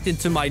he hacked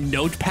into my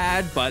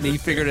notepad, but he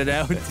figured it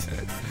out.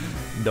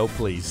 No,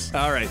 please.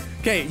 All right.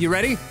 Okay, you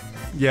ready?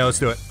 Yeah, let's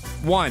do it.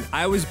 1.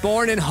 I was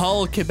born in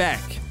Hull,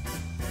 Quebec.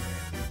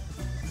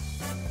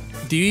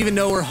 Do you even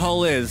know where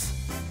Hull is?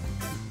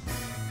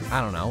 I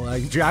don't know.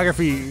 Like,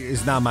 geography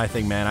is not my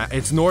thing, man.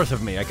 It's north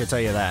of me. I can tell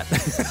you that.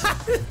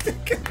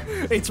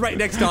 It's right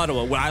next to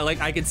Ottawa.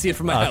 I can see it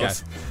from my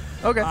house.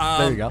 Okay.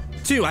 There you go.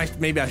 2.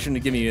 Maybe I shouldn't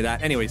have given you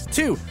that. Anyways,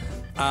 2.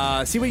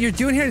 See what you're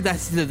doing here?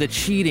 That's the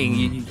cheating.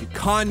 You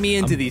con me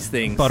into these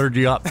things. Buttered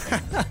you up.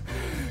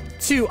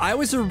 2. I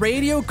was a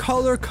radio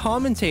color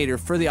commentator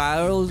for the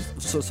Isles.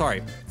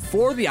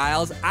 For the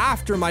Isles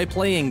after my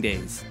playing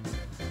days.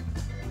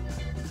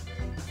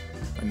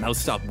 My mouse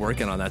stopped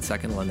working on that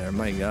second one there.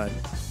 My God.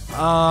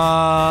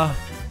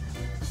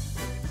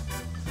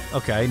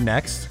 Okay,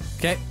 next.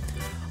 Okay.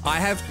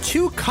 I have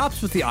 2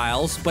 cups with the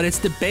Isles, but it's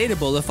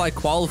debatable if I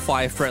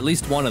qualify for at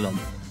least one of them.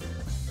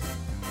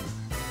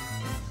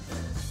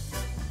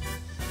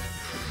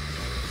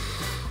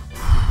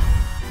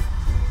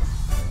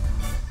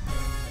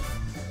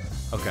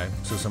 Okay,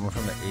 so someone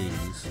from the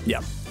 80s.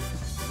 Yep.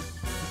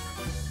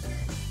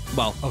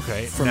 Well,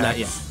 Okay. from next.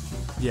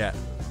 that, yeah.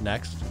 Yeah,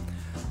 next.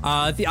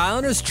 The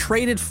Islanders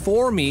traded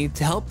for me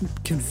to help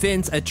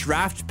convince a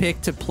draft pick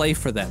to play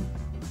for them.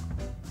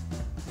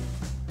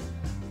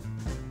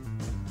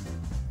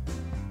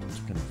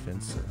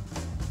 Convince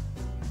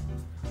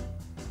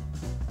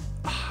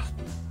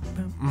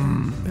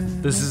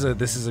it.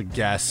 This is a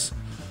guess.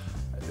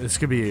 This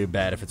could be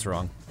bad if it's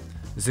wrong.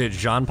 Is it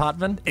Jean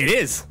Potvin? It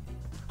is.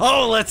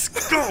 Oh, let's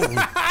go!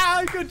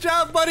 Good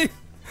job, buddy.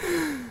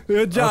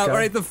 Good job. Okay. All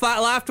right,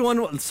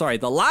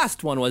 the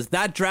last one was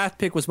that draft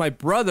pick was my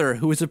brother,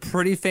 who was a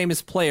pretty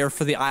famous player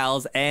for the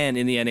Isles and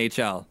in the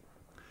NHL.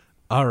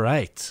 All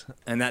right.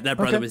 And that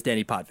brother was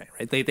Denny Potvin,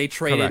 right? They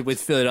traded Correct.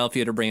 with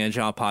Philadelphia to bring in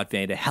Jean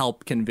Potvin to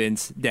help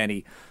convince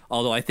Denny.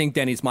 Although I think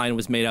Denny's mind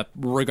was made up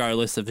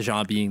regardless of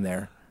Jean being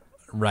there.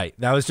 Right.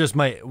 That was just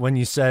when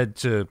you said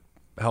to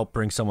help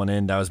bring someone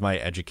in, that was my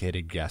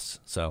educated guess.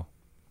 So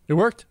it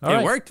worked. All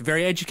right. It worked.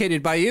 Very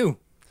educated by you.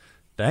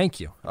 Thank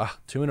you.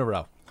 2 in a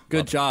row.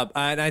 Good job.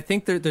 And I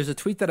think there's a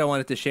tweet that I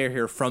wanted to share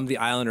here from the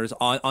Islanders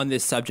on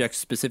this subject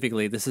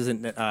specifically. This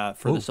isn't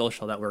for the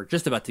social that we're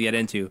just about to get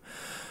into.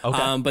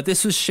 Okay. But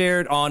this was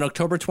shared on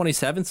October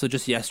 27th, so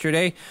just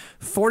yesterday.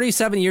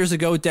 47 years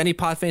ago, Denny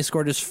Potvin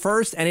scored his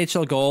first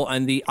NHL goal,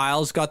 and the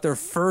Isles got their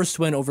first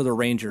win over the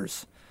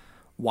Rangers.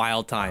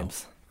 Wild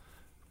times.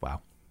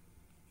 Wow.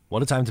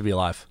 What a time to be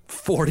alive.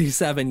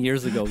 47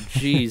 years ago.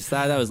 Jeez,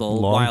 that was a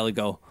while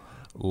ago.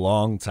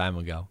 Long time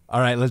ago. All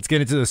right, let's get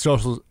into the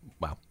socials.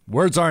 Wow.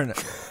 Words aren't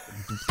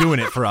doing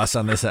it for us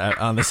on this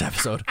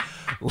episode.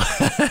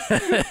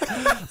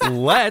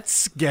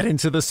 Let's get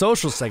into the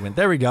social segment.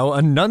 There we go.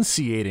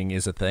 Enunciating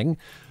is a thing.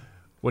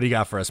 What do you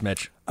got for us,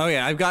 Mitch? Oh,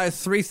 yeah. I've got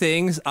three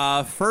things.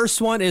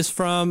 First one is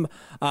from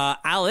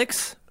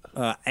Alex,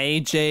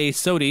 AJ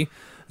Sodi.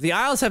 The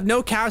Isles have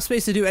no cap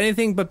space to do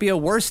anything but be a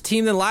worse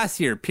team than last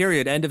year,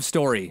 period. End of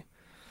story.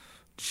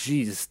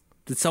 Jeez.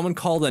 Did someone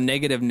call the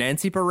negative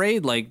Nancy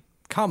parade? Like,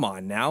 come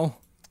on now.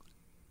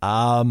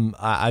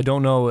 I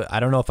don't know. I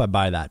don't know if I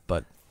buy that,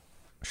 but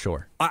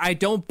sure. I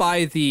don't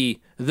buy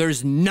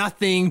there's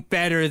nothing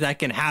better that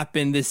can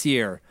happen this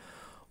year.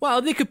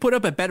 Well, they could put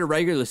up a better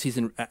regular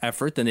season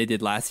effort than they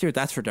did last year.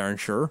 That's for darn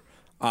sure.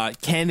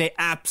 Can they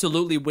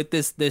absolutely, with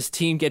this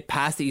team, get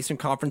past the Eastern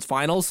Conference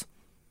Finals?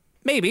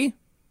 Maybe.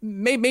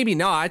 Maybe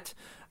not.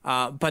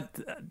 But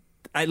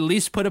at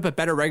least put up a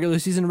better regular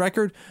season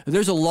record.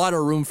 There's a lot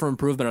of room for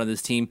improvement on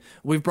this team.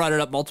 We've brought it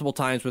up multiple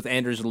times with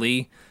Anders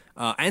Lee.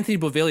 Anthony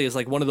Beauvillier is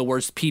like one of the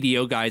worst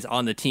PDO guys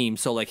on the team,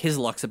 so like his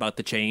luck's about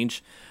to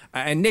change.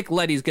 And Nick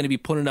Leddy's going to be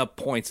putting up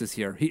points this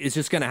year. It's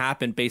just going to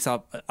happen based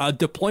off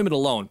deployment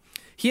alone.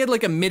 He had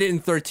like a minute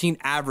and 13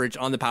 average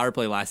on the power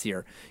play last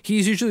year.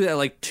 He's usually at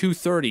like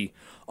 230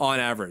 on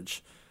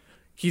average.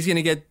 He's going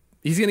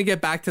to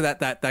get back to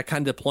that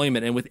kind of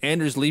deployment. And with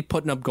Anders Lee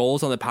putting up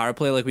goals on the power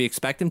play like we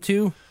expect him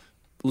to,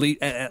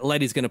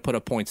 Leddy's going to put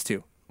up points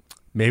too.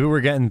 Maybe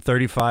we're getting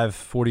 35,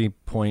 40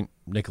 point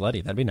Nick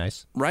Leddy. That'd be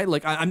nice. Right?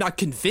 Like, I'm not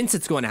convinced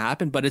it's going to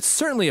happen, but it's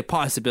certainly a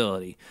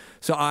possibility.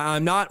 So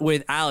I'm not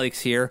with Alex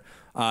here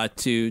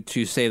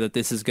to say that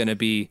this is going to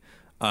be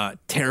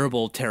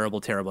terrible,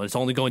 terrible, terrible. It's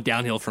only going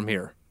downhill from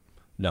here.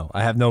 No,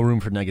 I have no room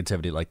for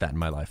negativity like that in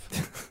my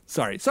life.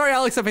 Sorry,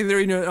 Alex, if I threw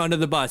you under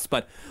the bus,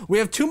 but we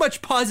have too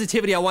much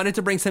positivity. I wanted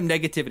to bring some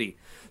negativity.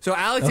 So,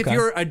 Alex, okay. If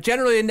you're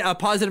generally a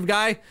positive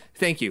guy,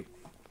 thank you.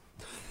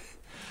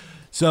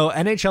 So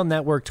NHL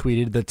Network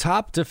tweeted, the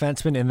top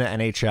defenseman in the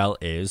NHL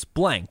is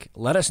blank.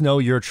 Let us know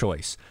your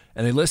choice.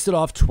 And they listed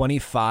off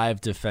 25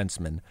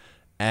 defensemen.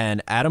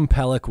 And Adam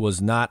Pelech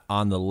was not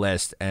on the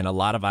list, and a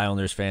lot of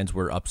Islanders fans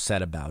were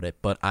upset about it.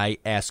 But I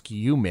ask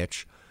you,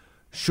 Mitch,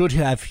 should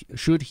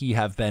he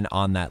have been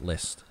on that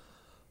list?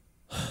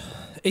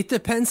 It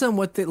depends on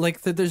what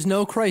there's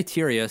no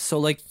criteria. So,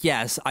 like,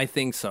 yes, I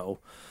think so.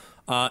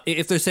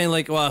 If they're saying,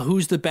 like, well,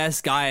 who's the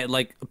best guy at,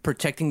 like,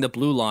 protecting the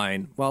blue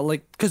line? Well,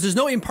 like, because there's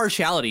no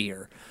impartiality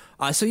here.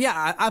 So,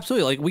 yeah,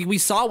 absolutely. Like, we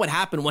saw what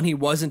happened when he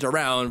wasn't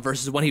around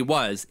versus when he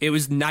was. It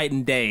was night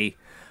and day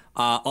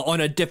on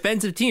a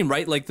defensive team,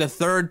 right? Like, the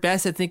third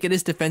best, I think it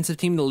is, defensive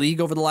team in the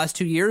league over the last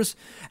 2 years.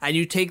 And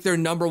you take their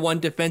number one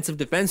defensive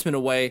defenseman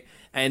away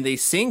and they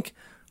sink.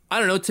 I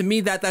don't know. To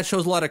me, that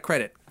shows a lot of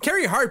credit.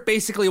 Carey Hart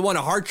basically won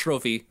a Hart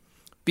Trophy.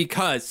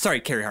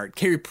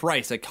 Carey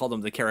Price. I called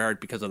him the Carey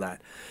Hart because of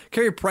that.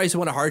 Carey Price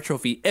won a Hart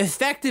Trophy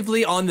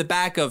effectively on the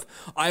back of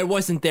I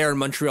wasn't there and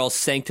Montreal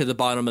sank to the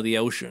bottom of the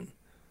ocean.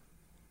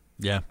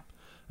 Yeah.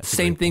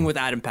 Same thing with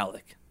Adam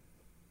Pelech.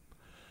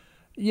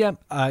 Yeah.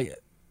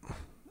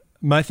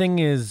 My thing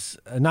is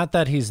not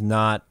that he's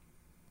not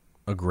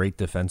a great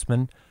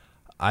defenseman.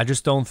 I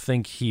just don't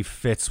think he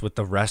fits with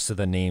the rest of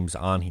the names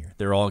on here.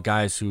 They're all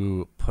guys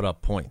who put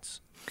up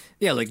points.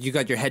 Yeah, like you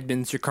got your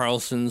Hedmans, your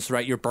Carlsons,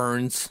 right? Your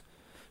Burns.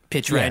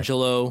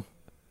 Pietrangelo,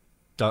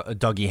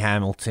 Dougie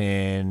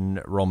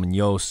Hamilton, Roman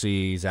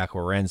Josi, Zach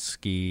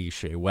Werenski,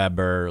 Shea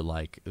Weber,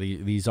 like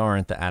these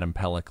aren't the Adam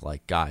Pelech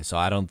like guys. So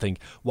I don't think,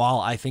 while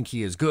I think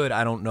he is good,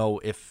 I don't know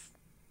if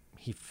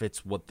he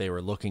fits what they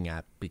were looking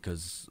at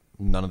because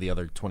none of the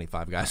other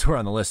 25 guys who are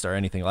on the list are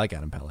anything like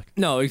Adam Pelech.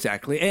 No,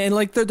 exactly. And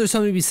like there's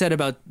something to be said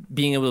about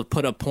being able to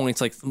put up points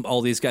like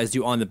all these guys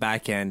do on the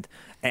back end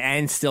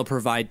and still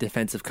provide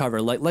defensive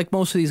cover like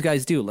most of these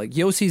guys do. Like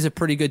Yossi's a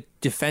pretty good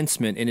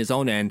defenseman in his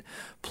own end.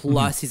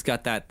 Plus he's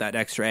got that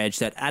extra edge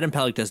that Adam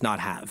Pelech does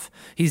not have.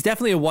 He's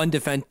definitely a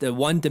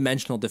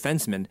one-dimensional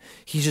defenseman.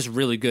 He's just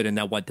really good in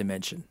that one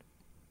dimension.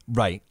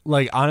 Right.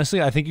 Like,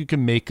 honestly, I think you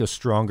can make a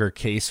stronger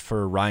case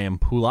for Ryan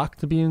Pulock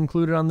to be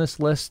included on this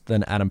list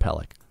than Adam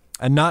Pelech.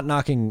 And not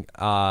knocking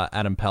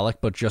Adam Pelech,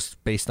 but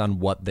just based on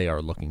what they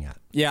are looking at.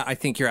 Yeah, I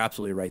think you're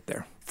absolutely right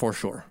there, for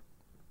sure.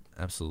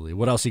 Absolutely.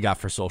 What else you got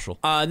for social?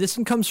 This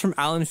one comes from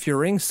Alan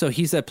Furing. So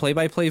he's a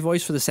play-by-play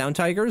voice for the Sound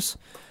Tigers.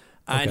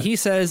 And he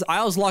says,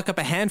 Isles lock up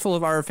a handful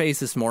of RFAs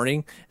this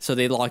morning. So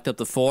they locked up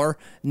the 4.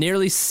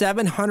 Nearly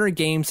 700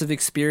 games of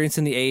experience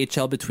in the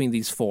AHL between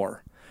these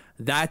 4.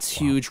 That's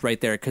huge right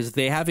there because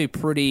they have a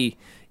pretty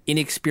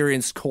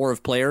inexperienced core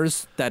of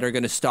players that are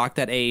going to stock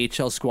that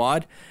AHL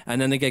squad. And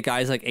then they get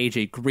guys like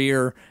AJ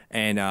Greer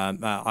and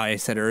I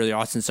said earlier,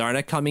 Austin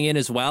Czarnik coming in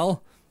as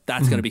well.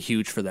 That's going to be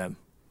huge for them.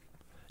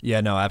 Yeah,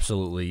 no,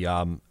 absolutely.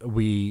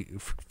 We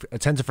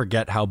tend to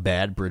forget how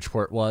bad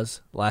Bridgeport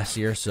was last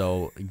year,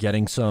 so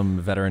getting some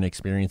veteran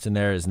experience in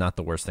there is not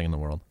the worst thing in the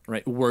world.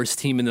 Right, worst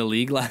team in the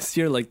league last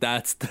year? Like,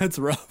 that's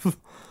rough.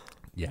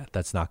 Yeah,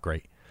 that's not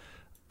great.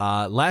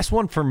 Last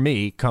one for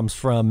me comes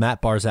from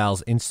Matt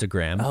Barzal's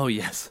Instagram. Oh,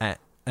 yes. And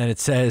it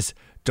says,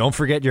 don't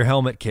forget your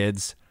helmet,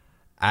 kids.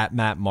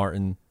 @Matt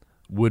Martin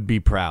would be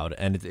proud.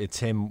 And it's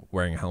him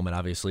wearing a helmet,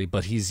 obviously,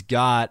 but he's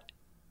got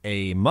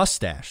a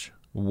mustache.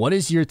 What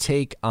is your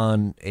take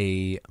on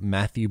a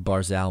Matthew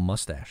Barzal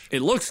mustache?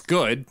 It looks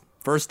good.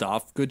 First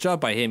off, good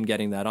job by him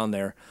getting that on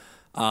there.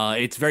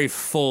 It's very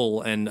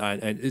full, and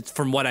it's,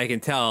 from what I can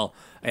tell,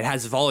 it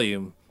has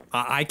volume.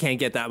 I can't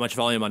get that much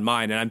volume on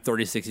mine, and I'm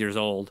 36 years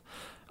old.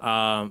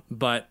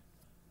 But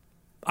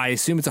I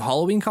assume it's a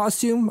Halloween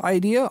costume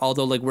idea.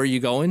 Although, like, where are you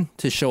going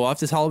to show off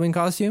this Halloween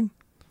costume?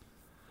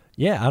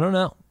 Yeah, I don't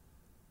know.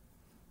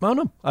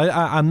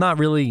 I'm not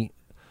really.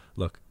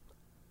 Look,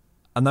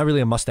 I'm not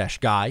really a mustache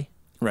guy.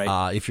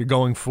 Right. If you're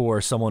going for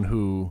someone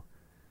who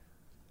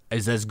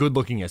is as good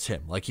looking as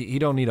him, like he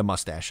don't need a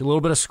mustache. A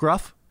little bit of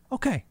scruff,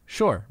 okay,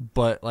 sure.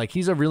 But like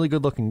he's a really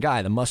good looking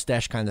guy. The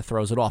mustache kind of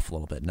throws it off a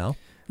little bit, no?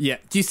 Yeah.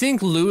 Do you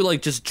think Lou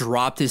like just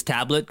dropped his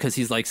tablet because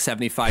he's like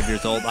 75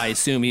 years old? I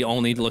assume he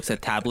only looks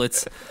at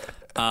tablets.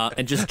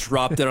 And just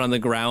dropped it on the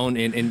ground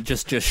and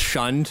just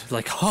shunned.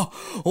 Like, oh,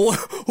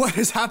 what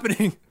is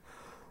happening?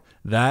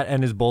 That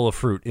and his bowl of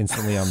fruit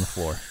instantly on the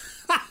floor.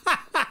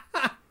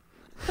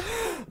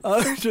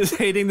 Just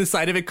hating the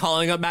sight of it,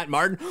 calling up Matt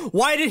Martin.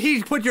 Why did he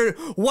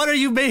what are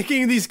you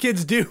making these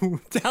kids do?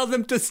 Tell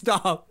them to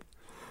stop.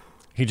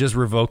 He just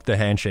revoked the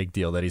handshake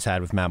deal that he's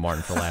had with Matt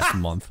Martin for last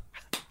month.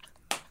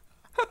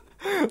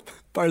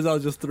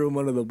 Barzal just threw him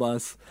under the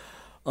bus.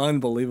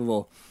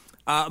 Unbelievable.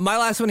 My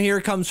last one here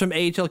comes from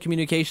AHL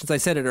Communications. I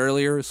said it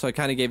earlier, so I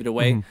kind of gave it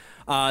away.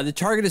 Mm-hmm. The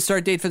targeted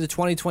start date for the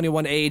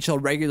 2021 AHL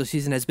regular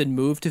season has been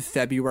moved to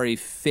February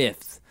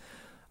 5th.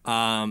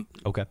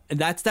 Okay. And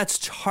that's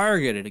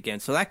targeted again,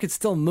 so that could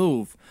still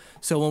move.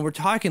 So when we're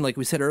talking, like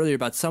we said earlier,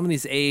 about some of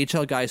these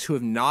AHL guys who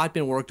have not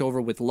been worked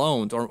over with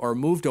loans or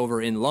moved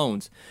over in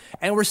loans,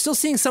 and we're still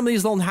seeing some of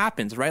these loan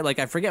happens, right? Like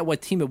I forget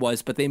what team it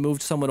was, but they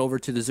moved someone over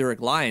to the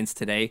Zurich Lions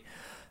today.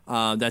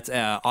 That's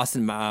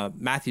Austin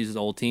Matthews'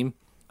 old team.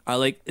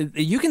 Like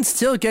you can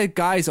still get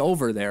guys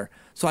over there.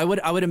 So I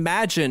would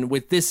imagine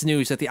with this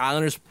news that the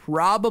Islanders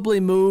probably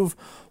move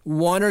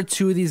one or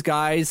two of these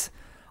guys.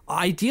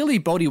 Ideally,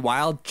 Bodie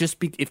Wild,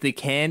 if they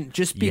can,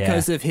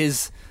 because of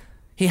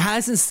he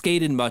hasn't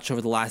skated much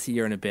over the last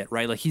year and a bit,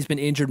 right? Like he's been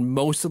injured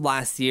most of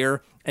last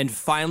year, and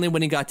finally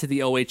when he got to the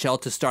OHL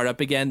to start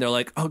up again, they're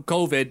like, oh,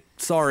 COVID,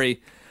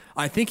 sorry.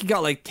 I think he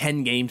got like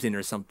 10 games in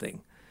or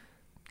something.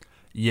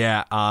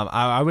 Yeah,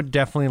 I would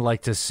definitely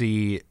like to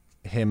see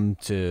him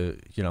to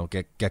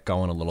get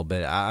going a little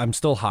bit. I'm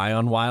still high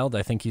on Wild.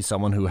 I think he's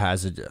someone who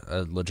has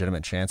a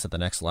legitimate chance at the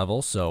next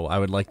level, so I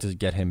would like to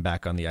get him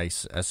back on the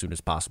ice as soon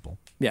as possible.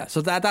 Yeah, so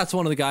that's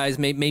one of the guys,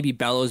 maybe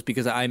Bellows,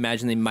 because I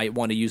imagine they might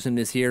want to use him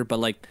this year, but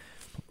like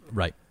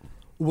right,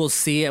 we'll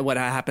see what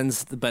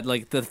happens. But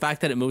like the fact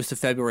that it moves to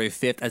February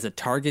 5th as a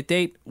target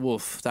date,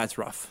 woof, that's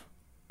rough.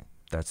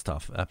 That's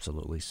tough,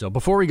 absolutely. So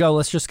before we go,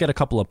 let's just get a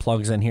couple of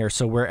plugs in here.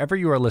 So wherever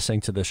you are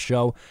listening to this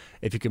show,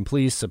 if you can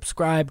please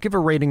subscribe, give a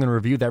rating and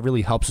review. That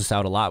really helps us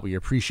out a lot. We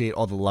appreciate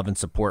all the love and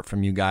support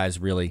from you guys.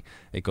 Really,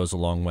 it goes a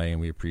long way,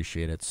 and we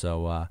appreciate it.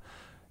 So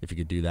if you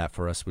could do that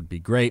for us, would be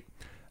great.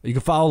 You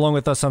can follow along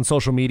with us on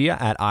social media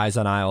at Eyes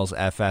on Isles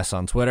FS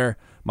on Twitter.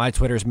 My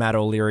Twitter is Matt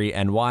O'Leary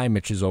NY.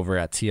 Mitch is over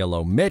at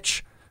TLO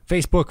Mitch.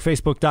 Facebook,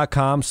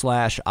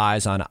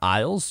 facebook.com/Eyes on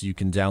Isles. You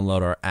can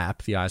download our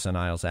app, the Eyes on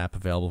Isles app,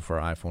 available for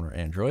iPhone or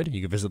Android.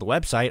 You can visit the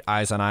website,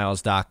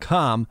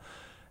 eyesonisles.com.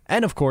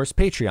 And, of course,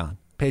 Patreon.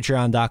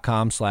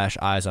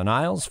 Patreon.com/Eyes on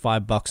Isles.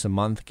 $5 a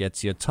month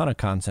gets you a ton of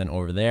content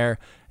over there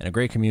and a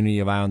great community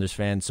of Islanders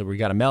fans. So we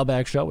got a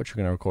mailbag show, which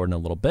we're going to record in a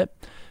little bit.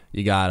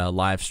 You got a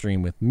live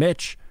stream with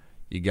Mitch.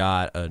 You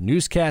got a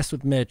newscast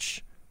with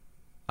Mitch.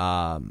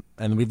 And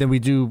then we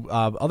do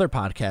other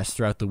podcasts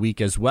throughout the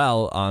week as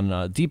well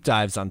on deep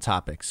dives on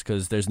topics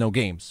because there's no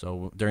games.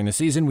 So during the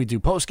season, we do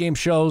post-game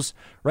shows.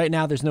 Right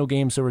now, there's no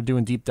games, so we're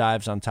doing deep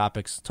dives on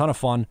topics. Ton of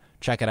fun.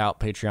 Check it out,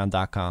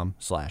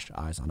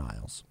 patreon.com/Eyes on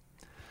Isles.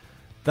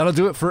 That'll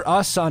do it for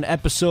us on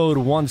episode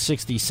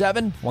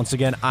 167. Once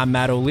again, I'm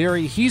Matt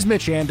O'Leary. He's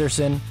Mitch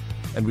Anderson,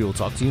 and we will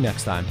talk to you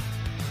next time.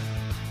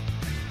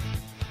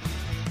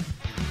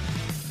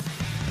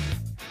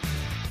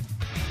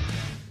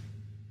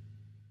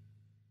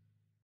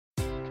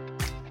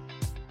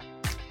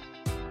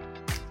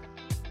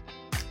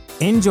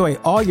 Enjoy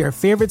all your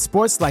favorite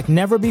sports like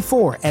never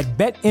before at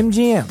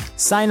BetMGM.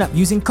 Sign up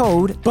using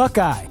code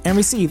Buckeye and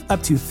receive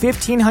up to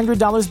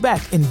 $1,500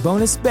 back in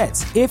bonus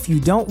bets if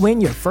you don't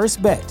win your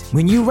first bet.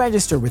 When you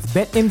register with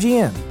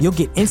BetMGM, you'll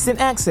get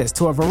instant access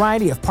to a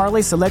variety of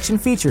parlay selection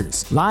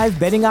features, live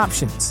betting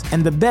options,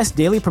 and the best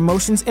daily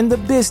promotions in the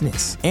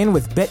business. And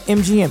with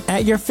BetMGM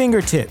at your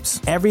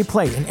fingertips, every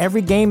play and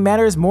every game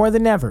matters more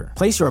than ever.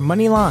 Place your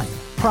money line,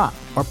 prop,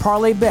 or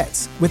parlay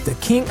bets with the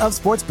king of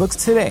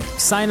sportsbooks today.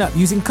 Sign up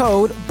using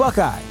code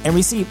Buckeye and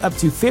receive up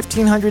to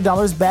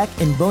 $1,500 back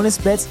in bonus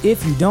bets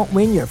if you don't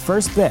win your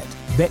first bet.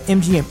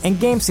 BetMGM and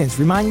GameSense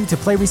remind you to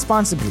play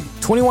responsibly.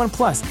 21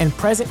 plus and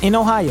present in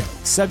Ohio,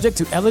 subject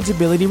to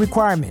eligibility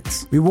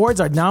requirements. Rewards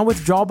are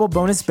non-withdrawable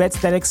bonus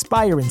bets that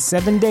expire in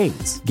 7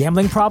 days.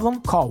 Gambling problem?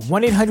 Call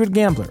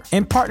 1-800-GAMBLER.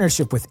 In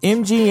partnership with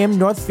MGM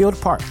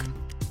Northfield Park.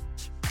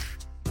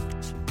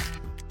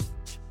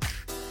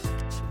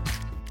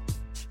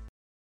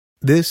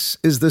 This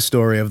is the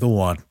story of the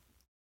one.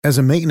 As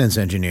a maintenance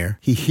engineer,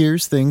 he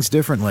hears things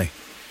differently.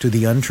 To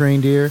the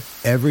untrained ear,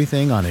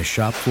 everything on his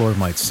shop floor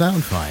might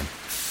sound fine,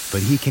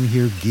 but he can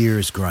hear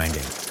gears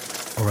grinding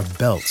or a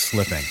belt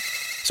slipping.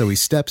 So he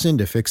steps in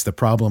to fix the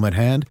problem at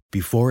hand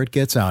before it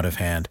gets out of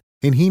hand.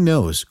 And he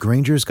knows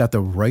Grainger's got the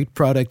right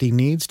product he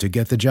needs to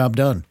get the job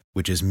done,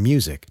 which is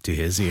music to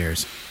his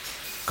ears.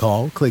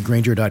 Call, click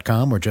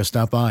Grainger.com, or just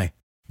stop by.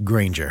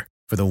 Grainger,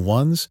 for the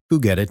ones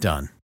who get it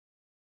done.